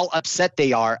how upset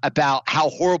they are about how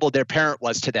horrible their parent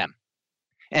was to them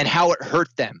and how it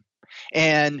hurt them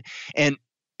and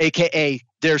AKA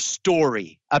their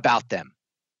story about them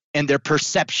and their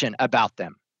perception about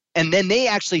them. And then they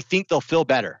actually think they'll feel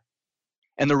better.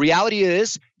 And the reality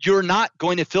is you're not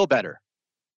going to feel better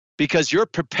because you're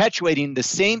perpetuating the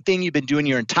same thing you've been doing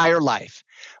your entire life,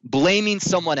 blaming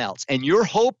someone else. And your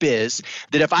hope is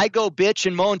that if I go bitch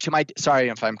and moan to sorry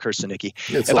if I'm cursing, Nikki.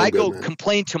 If I go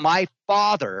complain to my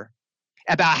father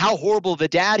about how horrible of a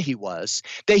dad he was,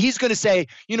 that he's going to say,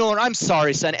 you know what, I'm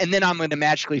sorry, son, and then I'm going to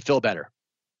magically feel better.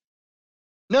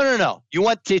 No. You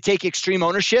want to take extreme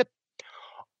ownership?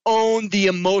 Own the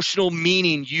emotional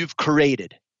meaning you've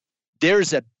created.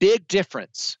 There's a big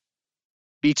difference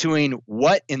between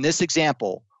what, in this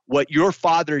example, what your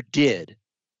father did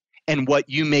and what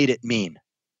you made it mean.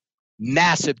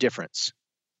 Massive difference.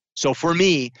 So for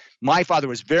me, my father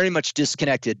was very much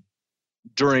disconnected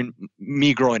during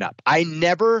me growing up. I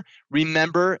never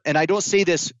remember, and I don't say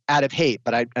this out of hate,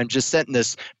 but I'm just setting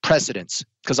this precedence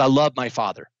because I love my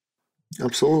father.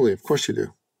 Absolutely. Of course you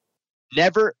do.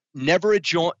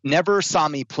 Never saw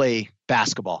me play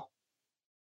basketball.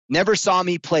 Never saw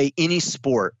me play any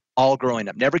sport all growing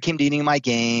up. Never came to any of my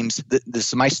games. This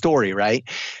is my story, right?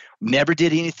 Never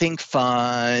did anything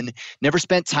fun. Never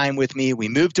spent time with me. We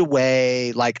moved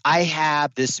away. Like I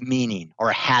have this meaning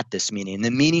or had this meaning. And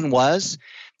the meaning was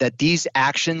that these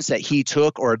actions that he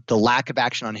took or the lack of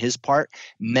action on his part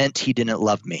meant he didn't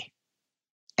love me.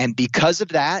 And because of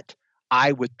that,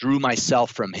 I withdrew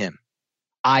myself from him.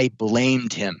 I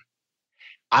blamed him.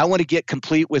 I want to get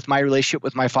complete with my relationship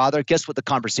with my father. Guess what the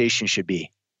conversation should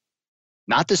be?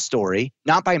 Not the story,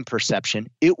 not by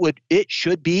perception. It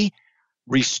should be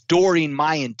restoring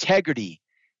my integrity.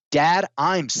 Dad,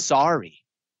 I'm sorry.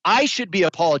 I should be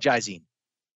apologizing.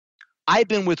 I've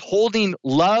been withholding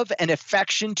love and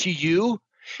affection to you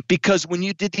because when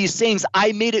you did these things,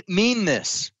 I made it mean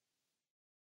this.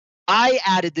 I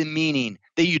added the meaning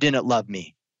that you didn't love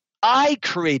me. I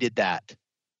created that.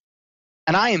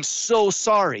 And I am so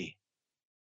sorry.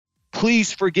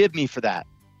 Please forgive me for that.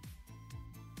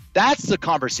 That's the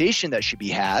conversation that should be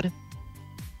had.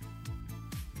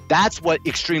 That's what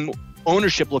extreme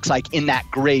ownership looks like in that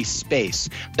gray space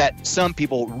that some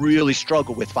people really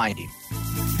struggle with finding.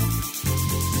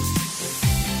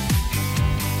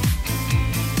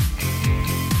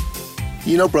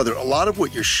 You know, brother, a lot of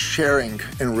what you're sharing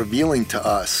and revealing to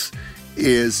us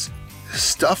is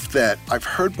stuff that I've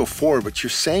heard before, but you're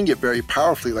saying it very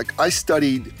powerfully. Like I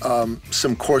studied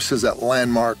some courses at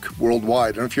Landmark Worldwide.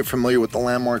 I don't know if you're familiar with the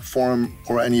Landmark Forum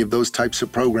or any of those types of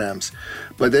programs,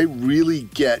 but they really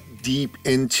get deep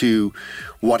into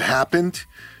what happened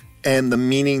and the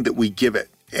meaning that we give it.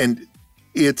 And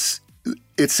it's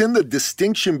in the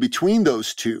distinction between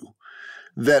those two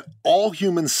that all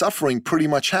human suffering pretty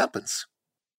much happens.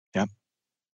 Yeah,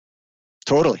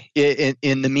 totally.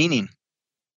 In the meaning.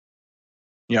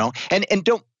 You know, and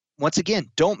don't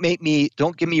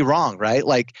get me wrong, right?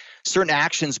 Like certain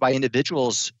actions by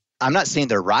individuals, I'm not saying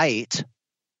they're right,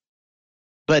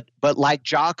 but like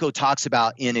Jocko talks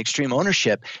about in Extreme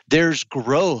Ownership, there's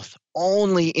growth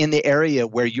only in the area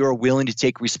where you're willing to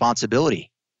take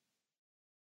responsibility.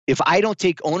 If I don't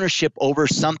take ownership over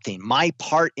something, my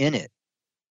part in it,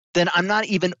 then I'm not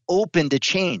even open to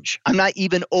change. I'm not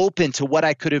even open to what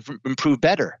I could have improved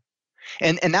better.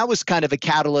 And that was kind of a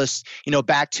catalyst, you know,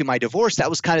 back to my divorce. That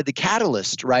was kind of the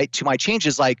catalyst, right, to my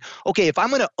changes. Like, okay, if I'm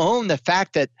going to own the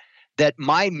fact that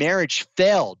my marriage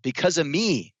failed because of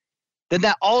me, then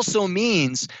that also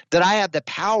means that I have the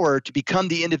power to become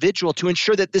the individual to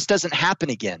ensure that this doesn't happen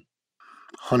again.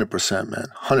 100%, man.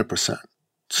 100%.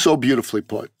 So beautifully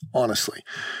put, honestly.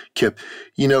 Kipp,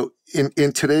 you know,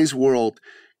 in today's world,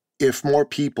 if more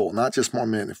people, not just more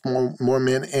men, if more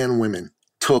men and women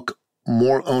took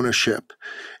more ownership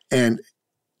and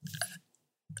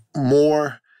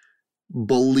more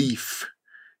belief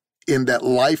in that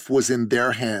life was in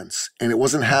their hands and it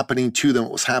wasn't happening to them,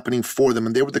 it was happening for them,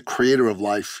 and they were the creator of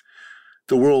life,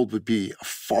 the world would be a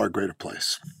far greater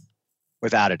place.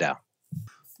 Without a doubt.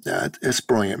 Yeah, it's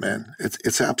brilliant, man.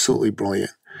 It's absolutely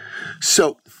brilliant.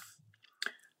 So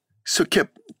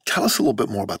Kipp, tell us a little bit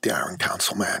more about the Iron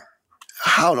Council, man.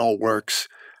 How it all works,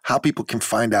 how people can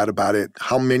find out about it,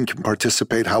 how men can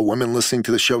participate, how women listening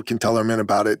to the show can tell their men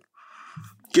about it.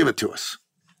 Give it to us.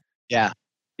 Yeah,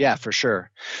 for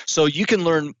sure. So you can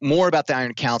learn more about the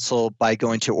Iron Council by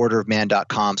going to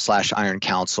orderofman.com/Iron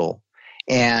Council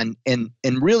and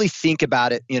really think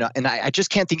about it, you know, and I just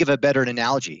can't think of a better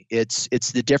analogy.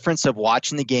 It's the difference of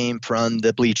watching the game from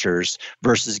the bleachers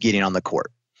versus getting on the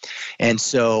court. And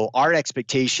so our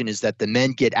expectation is that the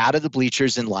men get out of the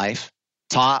bleachers in life,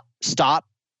 stop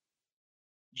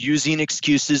using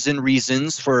excuses and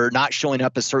reasons for not showing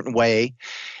up a certain way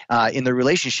in their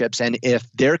relationships. And if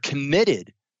they're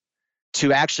committed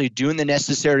to actually doing the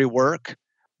necessary work,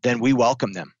 then we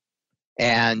welcome them.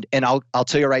 And I'll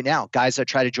tell you right now, guys that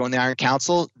try to join the Iron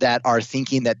Council that are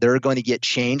thinking that they're going to get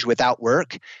change without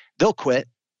work, they'll quit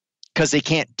because they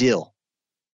can't deal.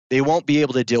 They won't be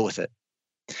able to deal with it.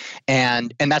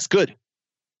 And that's good.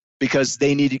 Because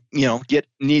they need to, you know, they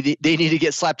need to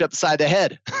get slapped upside the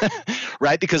head,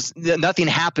 right? Because nothing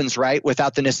happens right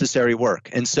without the necessary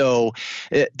work. And so,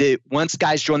 once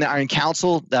guys join the Iron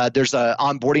Council, there's an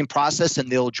onboarding process,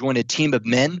 and they'll join a team of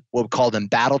men. We'll call them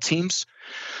battle teams.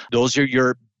 Those are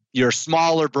your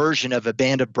smaller version of a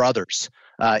band of brothers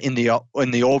in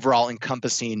the overall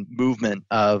encompassing movement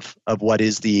of what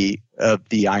is the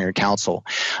Iron Council.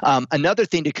 Another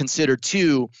thing to consider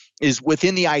too is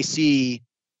within the IC,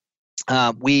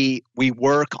 we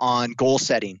work on goal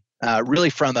setting. Really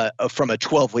from a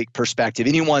 12-week perspective.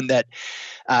 Anyone that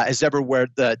has ever read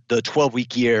the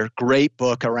 12-week year, great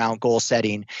book around goal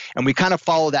setting, and we kind of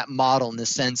follow that model in the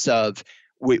sense of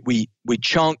we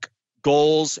chunk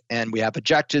goals and we have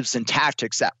objectives and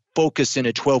tactics that focus in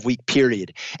a 12-week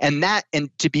period. And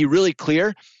to be really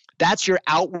clear, that's your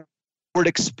outward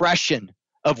expression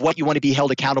of what you want to be held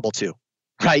accountable to.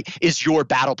 Right, is your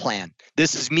battle plan.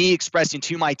 This is me expressing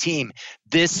to my team,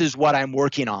 this is what I'm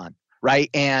working on,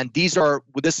 right? And this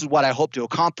is what I hope to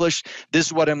accomplish. This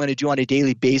is what I'm going to do on a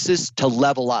daily basis to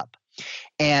level up.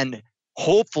 And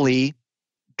hopefully,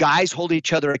 guys hold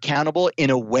each other accountable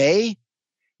in a way,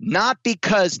 not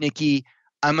because, Nikki,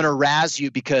 I'm going to razz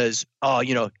you because,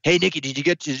 hey, Nikki, did you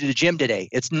get to the gym today?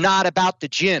 It's not about the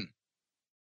gym.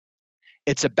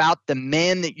 It's about the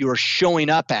man that you're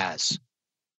showing up as.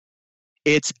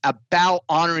 It's about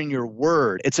honoring your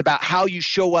word. It's about how you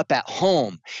show up at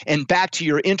home. And back to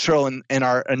your intro and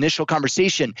our initial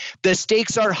conversation, the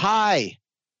stakes are high.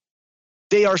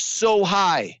 They are so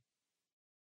high.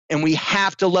 And we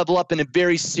have to level up in a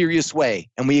very serious way.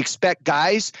 And we expect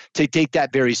guys to take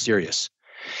that very serious.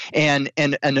 And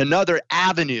another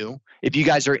avenue, if you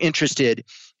guys are interested,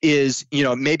 is,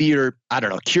 maybe you're,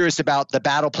 curious about the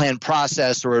battle plan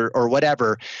process or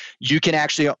whatever. You can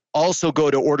actually also go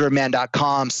to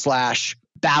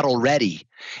orderofman.com/battle ready.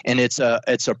 And it's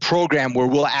a program where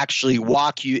we'll actually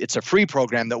walk you, it's a free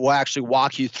program that will actually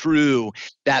walk you through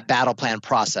that battle plan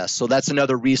process. So that's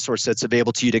another resource that's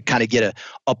available to you to kind of get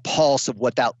a pulse of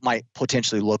what that might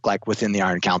potentially look like within the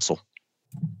Iron Council.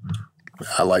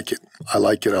 I like it. I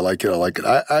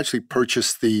actually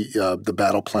purchased the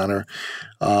battle planner.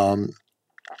 I'm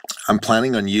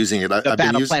planning on using it. The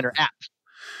battle planner app.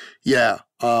 Yeah.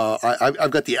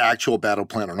 I've got the actual battle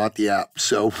planner, not the app.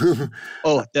 So.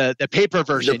 The paper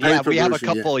version. We have a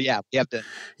couple. Yeah. We have to.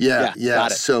 Yeah.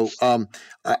 Got it. So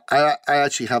I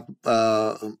actually have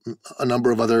a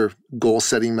number of other goal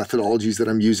setting methodologies that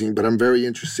I'm using, but I'm very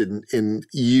interested in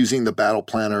using the battle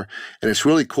planner. And it's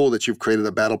really cool that you've created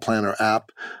a battle planner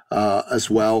app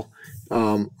as well.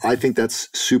 I think that's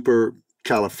super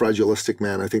califragilistic,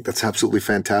 man. I think that's absolutely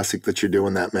fantastic that you're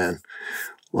doing that, man.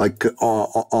 Like,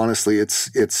 honestly, it's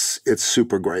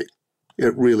super great.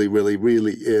 It really, really,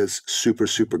 really is super,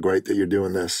 super great that you're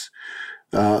doing this.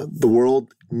 The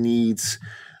world needs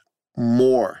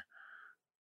more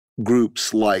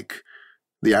groups like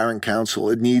the Iron Council.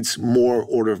 It needs more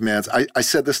Order of Mans. I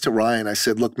said this to Ryan. I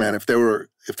said, look, man, if there were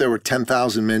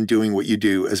 10,000 men doing what you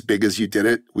do as big as you did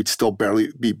it, we'd still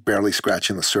be barely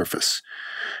scratching the surface.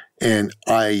 And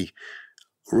I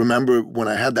remember when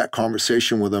I had that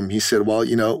conversation with him, he said, well,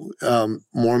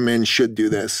 more men should do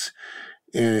this.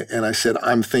 And I said,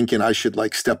 I'm thinking I should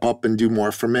step up and do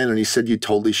more for men. And he said, you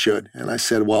totally should. And I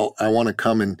said, well, I want to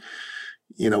come and,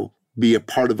 be a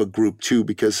part of a group too,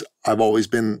 because I've always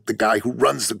been the guy who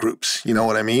runs the groups. You know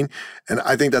what I mean? And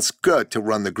I think that's good to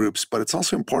run the groups, but it's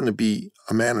also important to be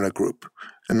a man in a group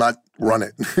and not run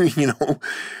it.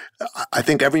 I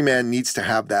think every man needs to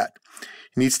have that.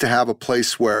 He needs to have a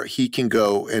place where he can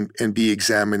go and be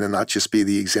examined and not just be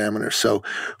the examiner. So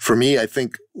for me, I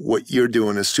think what you're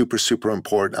doing is super, super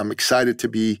important. I'm excited to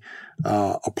be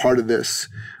a part of this.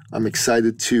 I'm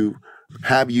excited to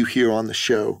have you here on the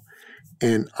show.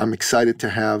 And I'm excited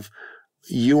to have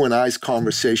you and I's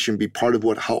conversation be part of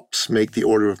what helps make the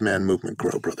Order of Man movement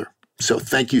grow, brother. So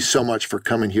thank you so much for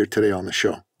coming here today on the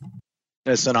show.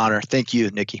 It's an honor. Thank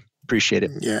you, Nikki. Appreciate it.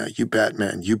 Yeah, you bet,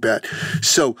 man. You bet.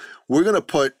 So we're going to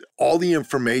put all the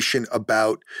information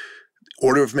about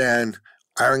Order of Man,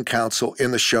 Iron Council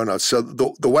in the show notes. So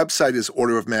the website is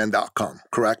orderofman.com,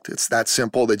 correct? It's that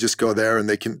simple. They just go there and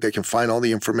they can find all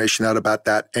the information out about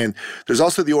that. And there's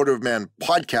also the Order of Man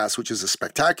podcast, which is a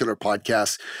spectacular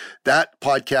podcast. That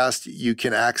podcast you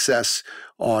can access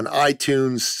on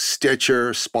iTunes,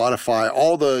 Stitcher, Spotify,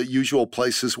 all the usual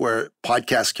places where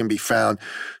podcasts can be found.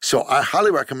 So I highly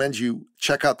recommend you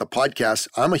check out the podcast.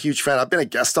 I'm a huge fan. I've been a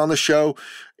guest on the show,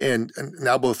 and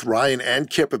now both Ryan and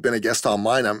Kipp have been a guest on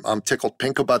mine. I'm tickled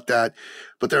pink about that.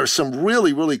 But there are some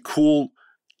really, really cool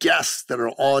guests that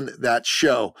are on that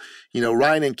show.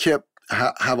 Ryan and Kipp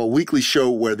have a weekly show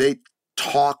where they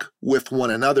talk with one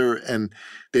another, and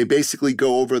they basically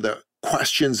go over the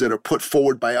questions that are put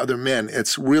forward by other men.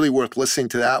 It's really worth listening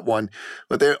to that one.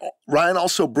 But Ryan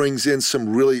also brings in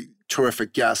some really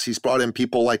terrific guests. He's brought in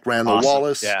people like Randall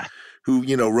Wallace, who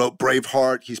wrote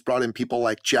Braveheart. He's brought in people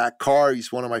like Jack Carr.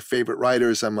 He's one of my favorite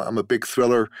writers. I'm a big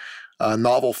thriller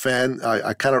novel fan.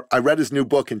 I read his new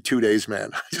book in 2 days,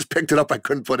 man. I just picked it up. I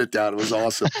couldn't put it down. It was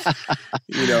awesome.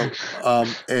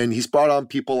 And he's brought on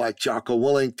people like Jocko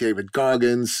Willink, David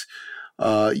Goggins,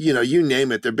 you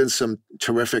name it. There've been some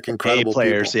terrific, incredible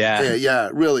players, people. Yeah,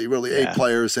 really, A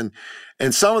players, and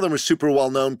some of them are super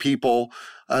well-known people.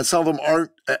 Some of them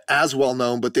aren't as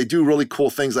well-known, but they do really cool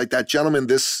things like that gentleman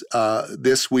this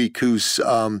week who's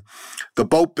the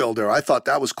boat builder. I thought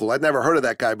that was cool. I'd never heard of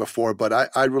that guy before, but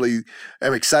I really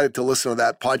am excited to listen to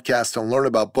that podcast and learn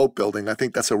about boat building. I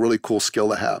think that's a really cool skill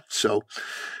to have. So.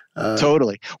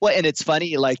 Totally. Well, and it's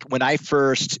funny, like when I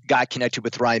first got connected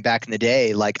with Ryan back in the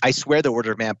day, like I swear the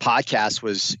Order of Man podcast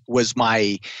was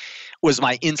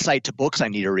my insight to books I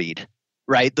need to read,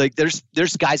 right? Like there's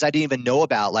guys I didn't even know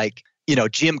about, like,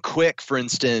 Jim Quick, for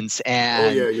instance,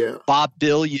 and Bob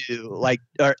Bilyeu, like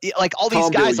all these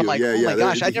Tom guys. Bilyeu, I'm like, oh my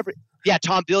gosh,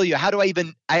 Tom Bilyeu. How do I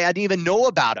didn't even know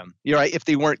about him, right? If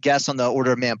they weren't guests on the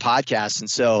Order of Man podcast. And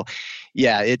so,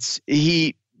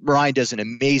 Ryan does an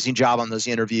amazing job on those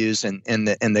interviews, and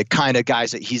the kind of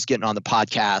guys that he's getting on the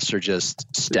podcast are just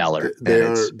stellar. They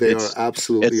are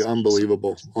absolutely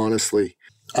unbelievable, honestly.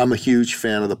 I'm a huge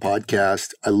fan of the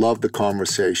podcast. I love the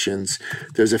conversations.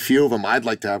 There's a few of them I'd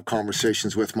like to have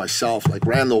conversations with myself, like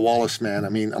Randall Wallace, man. I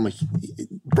mean,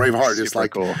 Braveheart is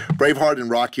like cool. Braveheart and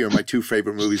Rocky are my 2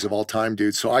 favorite movies of all time,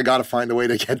 dude. So I got to find a way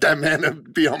to get that man to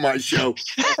be on my show.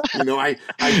 I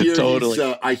hear totally.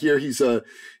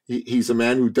 He's a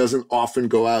man who doesn't often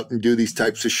go out and do these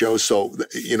types of shows. So,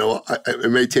 it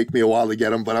may take me a while to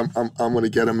get him, but I'm going to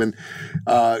get him. And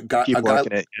a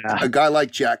guy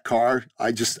like Jack Carr,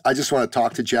 I just want to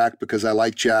talk to Jack because I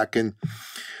like Jack. And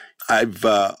I've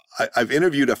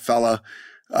interviewed a fella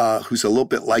who's a little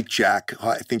bit like Jack.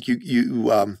 I think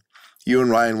you and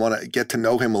Ryan want to get to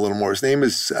know him a little more. His name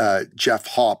is Jeff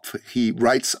Haupt. He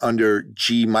writes under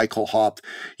G. Michael Haupt.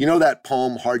 You know that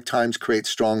poem, Hard Times Create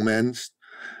Strong Men?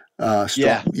 So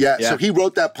he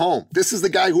wrote that poem. This is the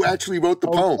guy who actually wrote the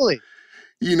poem. Really?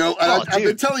 I've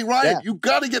been telling Ryan, you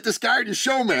got to get this guy on your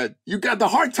show, man. You got the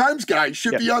Hard Times guy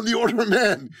should be on the Order of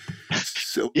Man.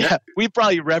 So we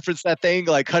probably referenced that thing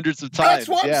like hundreds of times. That's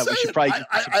what I'm saying. We should probably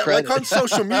I like on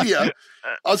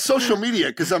social media,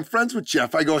 because I'm friends with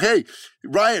Jeff. I go, hey,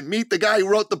 Ryan, meet the guy who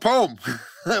wrote the poem.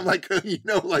 I'm like,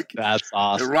 that's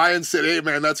awesome. And Ryan said, hey,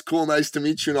 man, that's cool. Nice to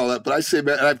meet you and all that. But I say,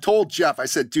 man, and I've told Jeff, I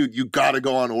said, dude, you got to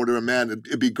go on Order of Man.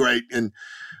 It'd be great. And,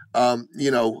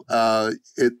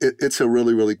 it's a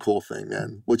really, really cool thing,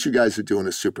 man. What you guys are doing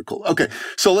is super cool. Okay.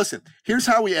 So listen, here's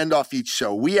how we end off each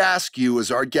show. We ask you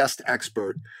as our guest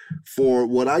expert for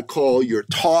what I call your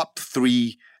top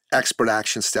 3 expert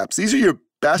action steps. These are your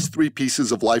best 3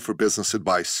 pieces of life or business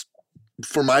advice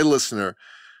for my listener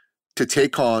to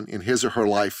take on in his or her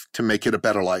life to make it a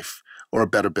better life or a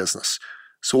better business.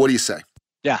 So what do you say?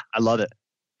 Yeah, I love it.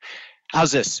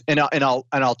 How's this? And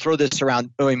I'll throw this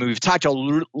around. I mean, we've talked a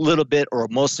little bit or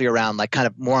mostly around like kind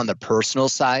of more on the personal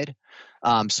side.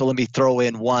 So let me throw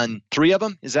in 3 of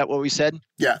them. Is that what we said?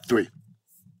 Yeah, 3.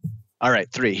 All right,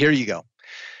 3. Here you go.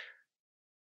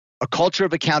 A culture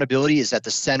of accountability is at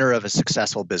the center of a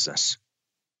successful business.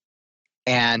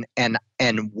 And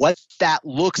what that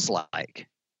looks like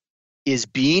is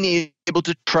being able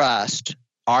to trust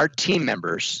our team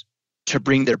members to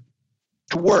bring their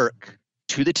work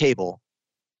to the table.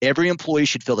 Every employee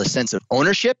should feel a sense of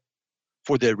ownership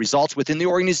for the results within the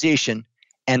organization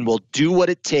and will do what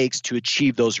it takes to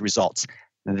achieve those results.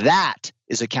 That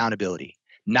is accountability,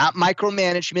 not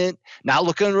micromanagement, not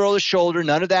looking over the shoulder,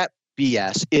 none of that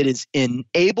BS. It is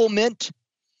enablement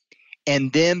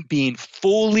and them being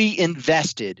fully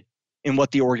invested in what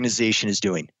the organization is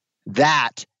doing.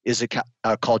 That is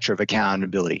a culture of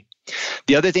accountability.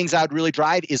 The other things I would really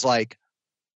drive is like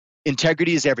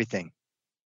integrity is everything.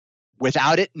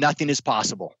 Without it, nothing is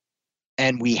possible.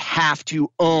 And we have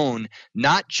to own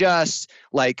not just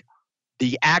like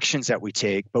the actions that we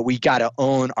take, but we got to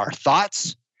own our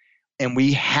thoughts, and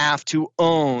we have to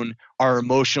own our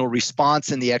emotional response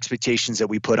and the expectations that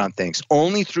we put on things.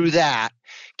 Only through that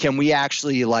can we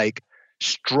actually like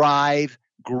strive,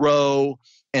 grow,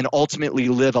 and ultimately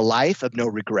live a life of no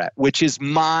regret, which is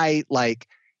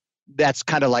that's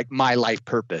kind of like my life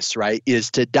purpose, right? Is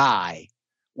to die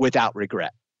without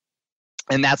regret.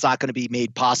 And that's not going to be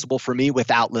made possible for me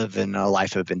without living a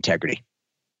life of integrity.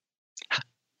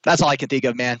 That's all I can think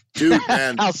of, man. Dude,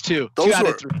 man. How's 2?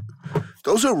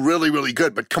 Those are really, really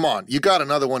good. But come on, you got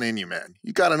another one in you, man.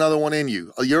 You got another one in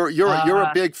you. You're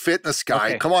a big fitness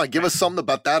guy. Okay. Come on, give us something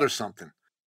about that or something.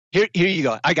 Here you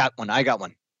go. I got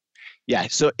one. Yeah.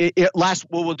 So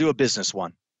we'll do a business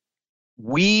one.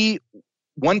 We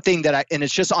one thing and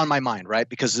it's just on my mind, right?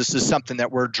 Because this is something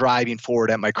that we're driving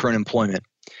forward at my current employment,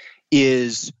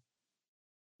 is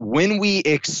when we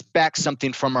expect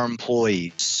something from our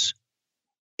employees,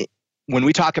 when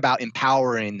we talk about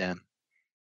empowering them,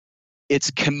 it's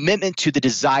commitment to the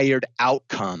desired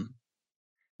outcome,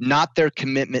 not their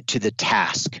commitment to the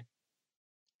task.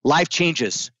 Life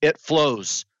changes, it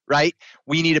flows, right?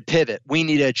 We need to pivot, we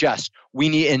need to adjust. We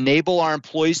need to enable our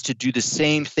employees to do the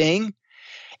same thing,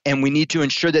 and we need to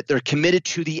ensure that they're committed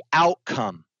to the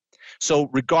outcome. So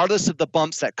regardless of the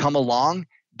bumps that come along,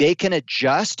 they can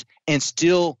adjust and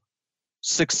still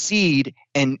succeed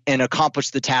and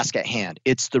accomplish the task at hand.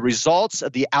 It's the results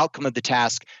of the outcome of the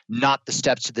task, not the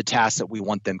steps to the task that we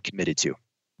want them committed to.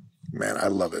 Man, I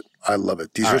love it. I love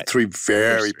it. These are three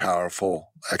very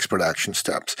powerful expert action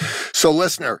steps. So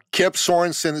listener, Kipp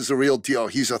Sorensen is the real deal.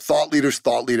 He's a thought leader's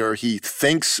thought leader. He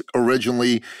thinks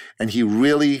originally, and he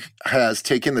really has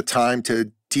taken the time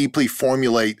to deeply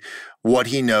formulate what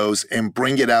he knows and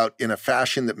bring it out in a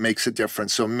fashion that makes a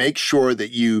difference. So make sure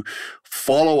that you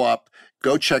follow up.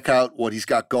 Go check out what he's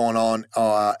got going on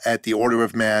at the Order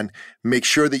of Man. Make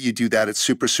sure that you do that. It's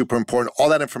super, super important. All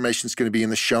that information is going to be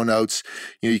in the show notes.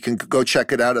 You can go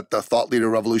check it out at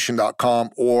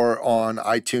thethoughtleaderrevolution.com or on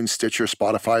iTunes, Stitcher,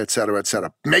 Spotify, et cetera, et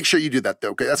cetera. Make sure you do that,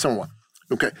 though, okay? That's number one.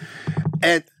 Okay.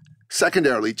 And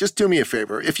secondarily, just do me a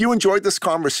favor. If you enjoyed this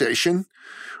conversation,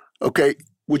 okay,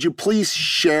 would you please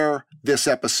share this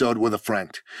episode with a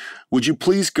friend? Would you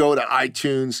please go to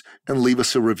iTunes and leave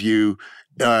us a review?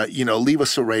 Leave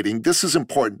us a rating. This is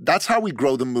important. That's how we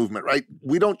grow the movement, right?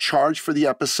 We don't charge for the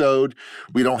episode.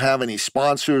 We don't have any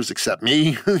sponsors except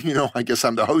me. I guess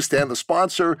I'm the host and the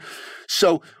sponsor.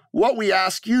 So what we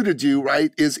ask you to do,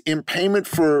 right, is in payment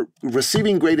for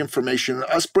receiving great information,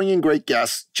 us bringing great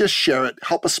guests, just share it.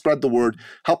 Help us spread the word.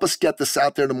 Help us get this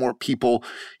out there to more people.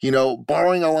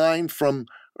 Borrowing a line from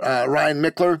Ryan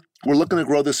Mickler, we're looking to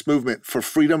grow this movement for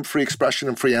freedom, free expression,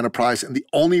 and free enterprise. And the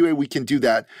only way we can do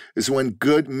that is when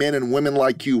good men and women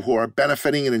like you who are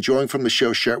benefiting and enjoying from the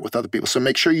show share it with other people. So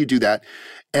make sure you do that.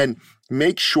 And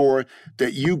make sure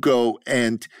that you go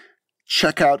and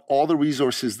check out all the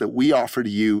resources that we offer to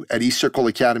you at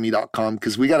eCircleAcademy.com,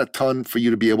 because we got a ton for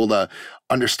you to be able to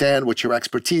understand what your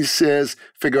expertise is,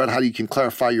 figure out how you can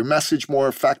clarify your message more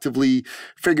effectively,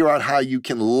 figure out how you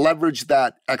can leverage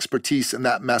that expertise and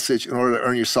that message in order to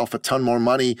earn yourself a ton more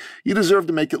money. You deserve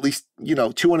to make at least,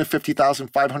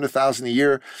 $250,000, $500,000 a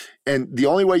year. And the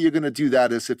only way you're going to do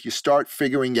that is if you start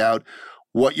figuring out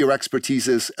what your expertise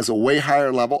is at a way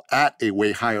higher level,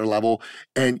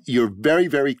 and you're very,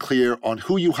 very clear on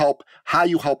who you help, how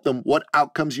you help them, what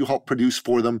outcomes you help produce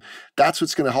for them. That's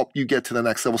what's going to help you get to the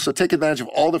next level. So take advantage of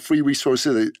all the free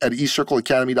resources at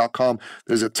eCircleAcademy.com.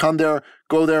 There's a ton there.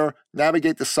 Go there,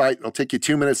 navigate the site. It'll take you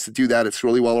 2 minutes to do that. It's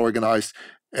really well organized,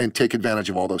 and take advantage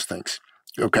of all those things.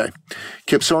 Okay.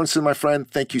 Kipp Sorensen, my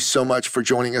friend, thank you so much for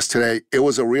joining us today. It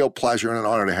was a real pleasure and an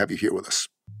honor to have you here with us.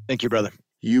 Thank you, brother.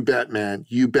 You bet, man.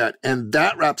 You bet. And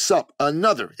that wraps up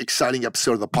another exciting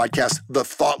episode of the podcast, The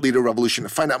Thought Leader Revolution.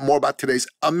 To find out more about today's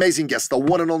amazing guest, the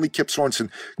one and only Kipp Sorensen,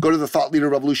 go to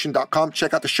thethoughtleaderrevolution.com,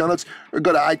 check out the show notes, or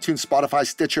go to iTunes, Spotify,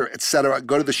 Stitcher, etc.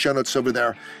 Go to the show notes over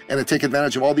there and to take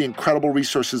advantage of all the incredible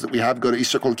resources that we have. Go to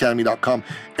eCircleAcademy.com.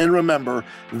 And remember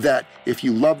that if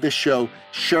you love this show,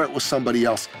 share it with somebody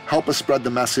else. Help us spread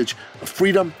the message of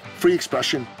freedom, free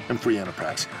expression, and free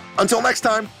enterprise. Until next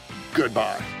time,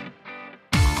 goodbye.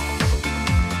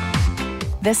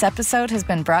 This episode has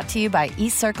been brought to you by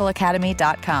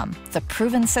eCircleAcademy.com, the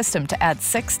proven system to add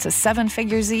 6 to 7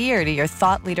 figures a year to your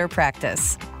thought leader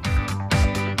practice.